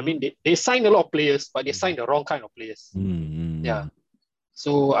they signed a lot of players, but they signed the wrong kind of players. Yeah.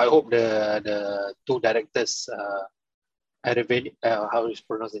 So I hope the two directors, how do you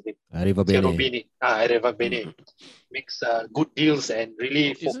pronounce the name? Arrivabene makes good deals and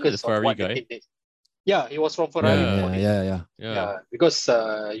really focus on what they think. Yeah, he was from Ferrari. Yeah. Because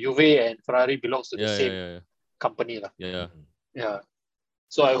Juve and Ferrari belongs to the same company. Yeah.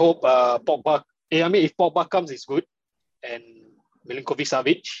 So I hope Pogba. If Pogba comes, it's good, and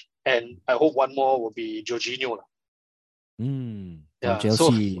Milinkovic-Savic, and I hope one more will be Jorginho. From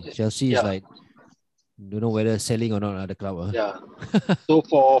Chelsea. Chelsea is like, don't know whether selling or not the club. Yeah. So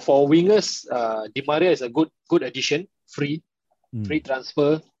for wingers, Di Maria is a good addition, free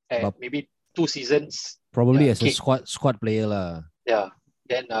transfer, and maybe 2 seasons. Probably as a squad player lah. Yeah.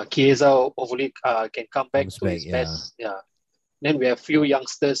 Then Chiesa hopefully can come back to his best. Yeah. Then we have few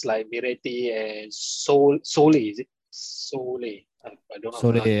youngsters like Miretti and Sole. Is it Sole? I don't know.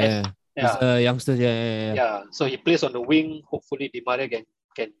 Sole, yeah. He's a youngster. Yeah. So he plays on the wing. Hopefully, Di Maria can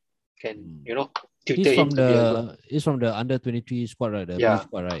He's from the under 23 squad, right? The blue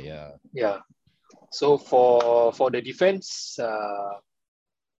squad, right? Yeah. So for the defense,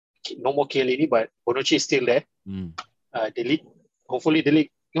 no more Chiellini, but Bonucci is still there. Hopefully the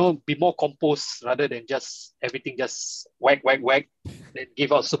league, be more composed rather than just everything just whack, then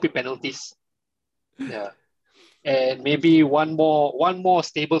give out stupid penalties. Yeah. And maybe one more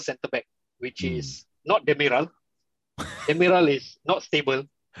stable centre back, which is not Demiral. Demiral is not stable.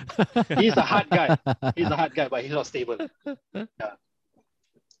 He's a hard guy. But he's not stable. Yeah.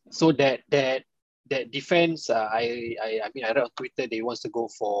 So that defense, I read on Twitter they wants to go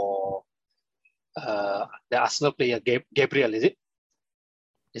for the Arsenal player Gabriel. Is it?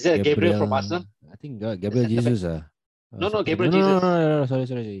 Is that Gabriel from Arsenal? I think Gabriel Jesus. No, Gabriel Jesus. No.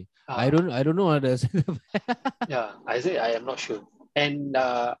 Sorry. I don't know others. Yeah, I am not sure. And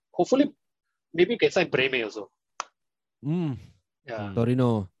hopefully, maybe you can sign Breme also. Yeah.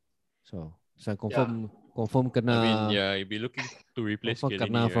 Torino. So confirm kena. You'll be looking to replace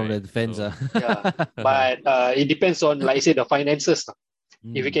kena from the defense. So. Yeah, but it depends on, like I said, the finances.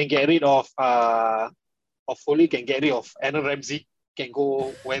 If we can get rid of Foley, can get rid of Aaron Ramsey, can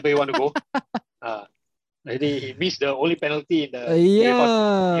go wherever you want to go. He missed the only penalty in the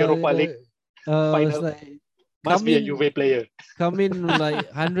Europa League final. Like, must be a Juve player. Come in like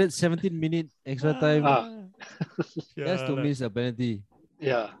 117 minutes extra time. Just to miss a penalty.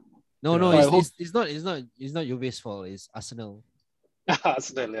 Yeah. No, it's not Juve's fault. It's Arsenal.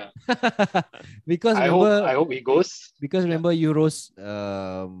 Arsenal, yeah. Because I hope he goes. Because remember Euros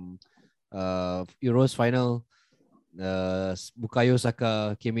final, Bukayo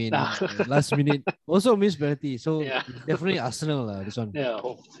Saka came in last minute, also missed penalty. So it's definitely Arsenal this one. Yeah,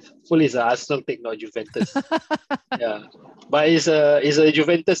 hopefully it's an Arsenal thing, not Juventus. Yeah, but it's a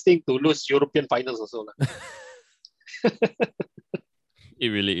Juventus thing to lose European finals also. It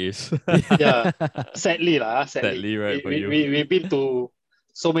really is. Yeah, sadly, right, for you. We've been to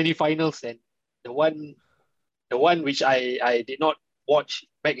so many finals, and the one which I did not watch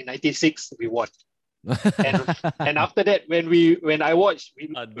back in 96, we won. and after that, when I watched, we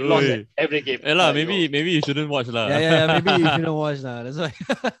lost every game. Maybe you shouldn't watch lah. Yeah, maybe you shouldn't watch lah. That's why.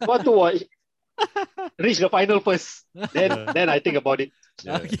 Want to watch? Reach the final first, then I think about it.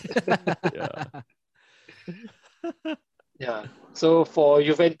 Yeah. So for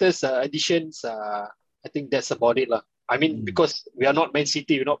Juventus additions, I think that's about it lah. I mean, because we are not Man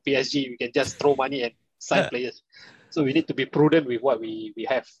City, we're not PSG, we can just throw money and sign players. So we need to be prudent with what we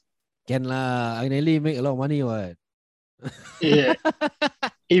have. Can lah, Agnelli make a lot of money, what? Yeah.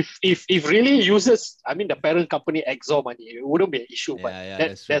 If really uses, I mean, the parent company exhaust money, it wouldn't be an issue. But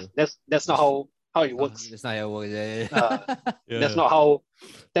that's not how it works. That's not how it works. That's not how.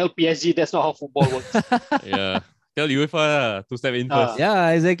 Tell PSG that's not how football works. Yeah. Tell UEFA to step in first. Yeah,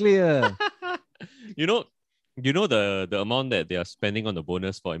 exactly. You know, You know the amount that they are spending on the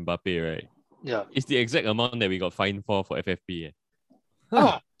bonus for Mbappe, right? Yeah. It's the exact amount that we got fined for FFP.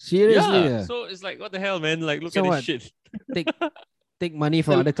 Seriously? Yeah. So it's like, what the hell, man? Like, look So at what? this shit. Take money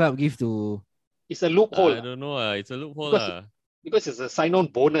from other club, give to. It's a loophole. I don't know. It's a loophole. Because it's a sign-on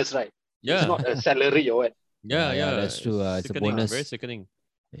bonus, right? Yeah. It's not a salary or what. Yeah, that's true. It's a sickening, bonus. very sickening.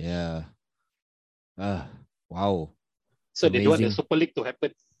 Yeah. Wow. So they don't want the amazing. Super League to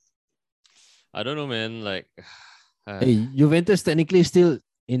happen. I don't know, man. Like, hey, Juventus technically still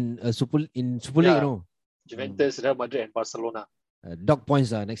in Super League, you know. Juventus, Real Madrid, and Barcelona. Dog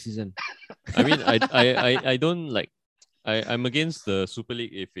points next season. I mean, I don't like. I'm against the Super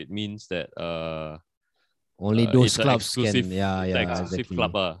League if it means that only those it's clubs exclusive, can. Yeah, exclusive exactly.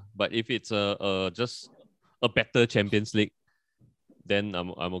 club. But if it's just a better Champions League, then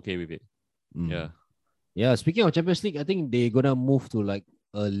I'm okay with it. Yeah. Yeah. Speaking of Champions League, I think they're gonna move to like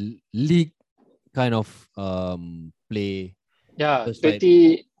a league kind of play. Yeah,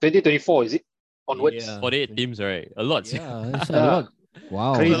 2024 is it? Onwards. Yeah. 48 teams, right? A lot. Yeah, it's a lot.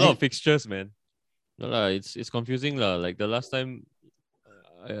 Wow. Crazy. A lot of fixtures, man. No, it's confusing. Like the last time,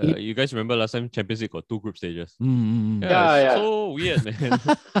 you guys remember last time Champions League got 2 group stages? Yeah. So weird, man.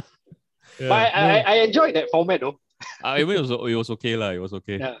 But I enjoyed that format though. It was okay lah. It was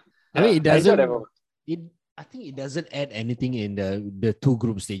okay. Yeah. I mean, it doesn't. I think it doesn't add anything in the 2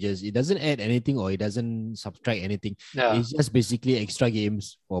 group stages. It doesn't add anything, or it doesn't subtract anything. Yeah. It's just basically extra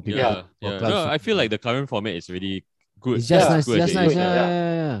games for people. Yeah. No, I feel like the current format is really good. It's just nice. Good Just nice.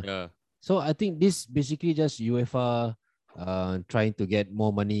 Yeah. So I think this basically just UEFA trying to get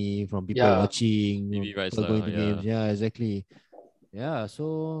more money from people watching, TV rights going to games. Yeah, exactly. Yeah.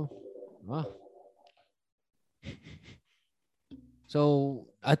 So so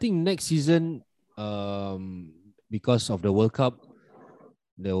I think next season, because of the World Cup,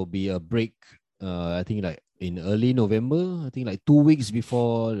 there will be a break. I think like in early November. I think like 2 weeks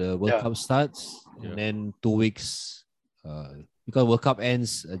before the World Cup starts, and then 2 weeks. Because World Cup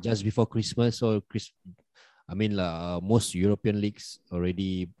ends just before Christmas, so most European leagues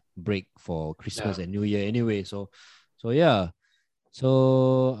already break for Christmas and New Year anyway. So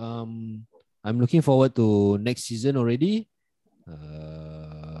I'm looking forward to next season already.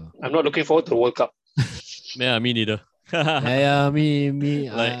 I'm not looking forward to the World Cup. Yeah, me neither. me.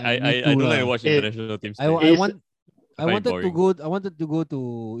 I don't like to watch international teams. I wanted to go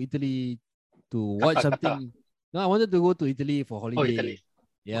to Italy to watch something. No, I wanted to go to Italy for holiday. Oh, Italy.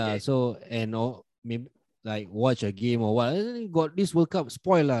 Yeah, okay. So maybe like watch a game or what. Got this World Cup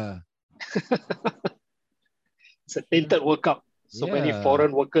spoil lah. It's a tainted World Cup. So many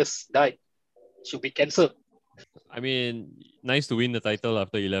foreign workers died. Should be cancelled. I mean, nice to win the title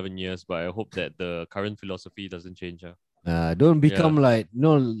after 11 years, but I hope that the current philosophy doesn't change. Don't become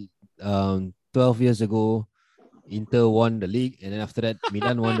 12 years ago, Inter won the league, and then after that,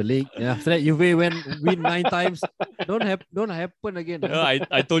 Milan won the league, and after that, Juve win 9 times. Don't happen again. No, I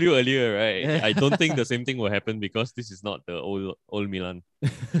told you earlier, right? I don't think the same thing will happen because this is not the old Milan.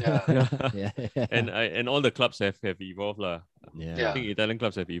 And all the clubs have evolved lah. I think Italian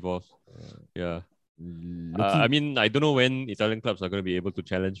clubs have evolved. Yeah. I mean, I don't know when Italian clubs are going to be able to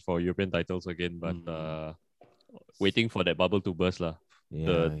challenge for European titles again, but waiting for that bubble to burst lah.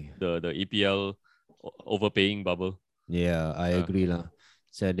 The EPL overpaying bubble. Yeah, I agree lah.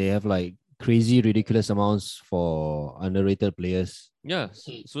 So they have like crazy, ridiculous amounts for underrated players. Yeah,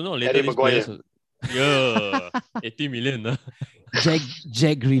 sooner or later these players. 80 million.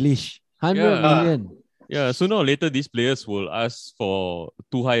 Jack Grealish, 100 million. Yeah, sooner or later these players will ask for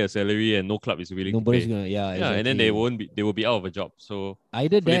too high a salary and no club is willing to pay. Exactly. And then they will be out of a job. So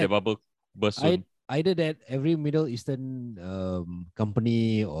either that, the bubble burst soon. Either that every Middle Eastern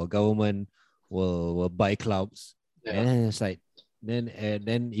company or government will buy clubs, and then it's like then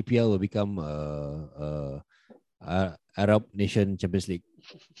EPL will become Arab Nation Champions League.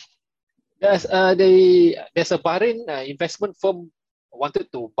 There's a Bahrain investment firm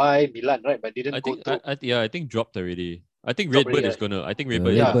wanted to buy Milan, right? But didn't go through. I think dropped already. I think Redbird is gonna. I think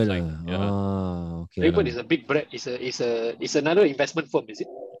Redbird is like, okay. Redbird is a big brand. It's another investment firm, is it?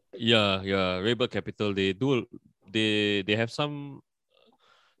 Yeah. Redbird Capital. They have some.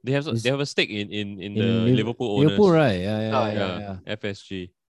 They have a stake in the Liverpool owners. Liverpool, right? Yeah.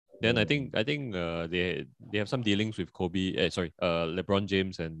 FSG. Then I think they have some dealings with LeBron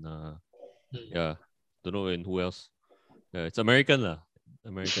James and don't know and who else. It's American lah.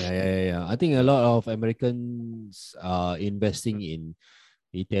 American. Yeah. I think a lot of Americans are investing in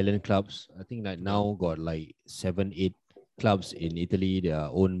Italian clubs. I think that now got like 7-8 clubs in Italy. They are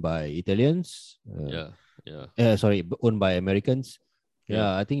owned by Italians. Owned by Americans.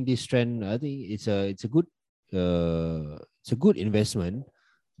 Yeah, I think this trend. I think it's a good it's a good investment,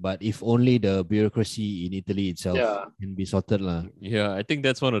 but if only the bureaucracy in Italy itself can be sorted lah. Yeah, I think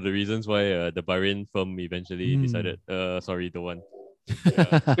that's one of the reasons why the Bahrain firm eventually decided. Sorry, the one.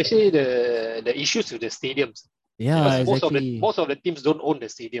 Yeah. Especially the issues with the stadiums. Yeah, because exactly. most of the teams don't own the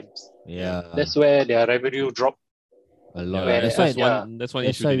stadiums. Yeah, that's where their revenue drop a lot. Yeah, That's one why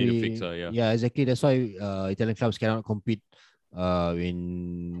issue they need to fix. Yeah, exactly. That's why Italian clubs cannot compete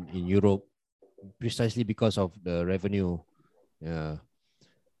in Europe, precisely because of the revenue. Yeah.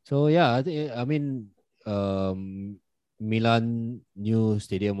 So yeah, I mean, Milan new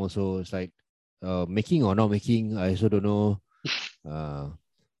stadium also is like making or not making. I also don't know.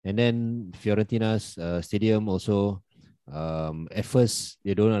 And then Fiorentina's stadium also. At first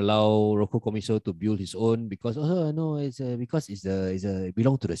they don't allow Rocco Commisso to build his own because no, it's because it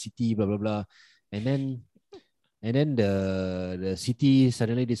belong to the city, blah blah blah. And then the city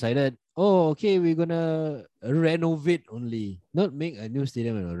suddenly decided, oh, okay, we're gonna renovate only, not make a new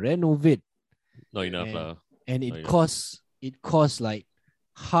stadium, renovate. Not enough lah. And it costs like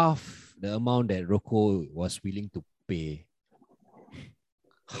half the amount that Rocco was willing to pay.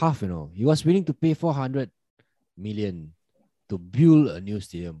 Half, he was willing to pay 400 million to build a new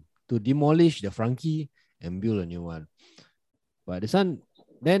stadium, to demolish the Franchi and build a new one. But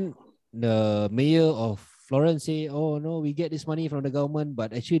then the mayor of Florence say, oh no, we get this money from the government,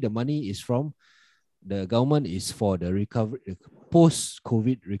 but actually the money is from the government is for the recovery,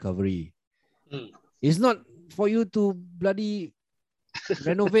 post-COVID recovery. It's not for you to bloody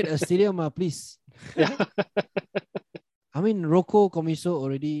renovate a stadium, please. I mean, Rocco Commisso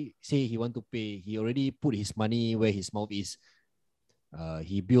already say he want to pay. He already put his money where his mouth is.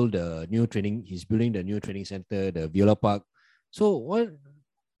 He's building the new training center, the Viola Park. So why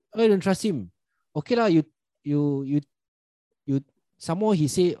don't trust him? Okay lah, you some more he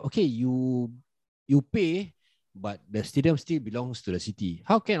say, okay, you pay, but the stadium still belongs to the city.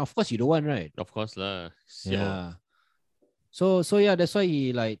 How can? Of course you don't want, right? Of course lah. Yeah. So yeah, that's why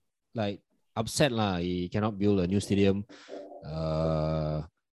he like upset lah. He cannot build a new stadium.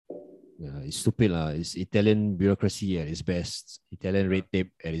 It's stupid lah. It's Italian bureaucracy at its best. Italian red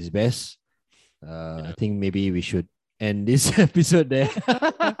tape at its best. I think maybe we should end this episode there.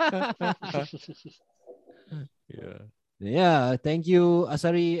 Yeah. Thank you,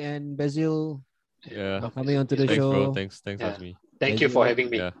 Asari and Basil. For coming onto the show. Bro. Thanks, Azmi. Thank you for having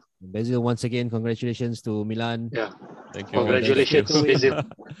me. Basil, once again, congratulations to Milan. Yeah. Thank you. Congratulations, Basil.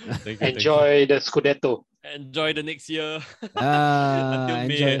 Enjoy the Scudetto. Enjoy the next year.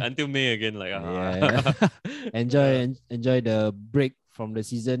 Until May again. Enjoy the break from the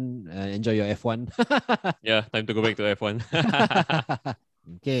season. Enjoy your F1. Yeah, time to go back to F1.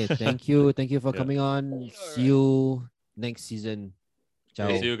 Okay, thank you for coming on. See you next season. Ciao.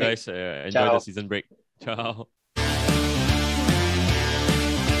 See you guys. Enjoy the season break. Ciao.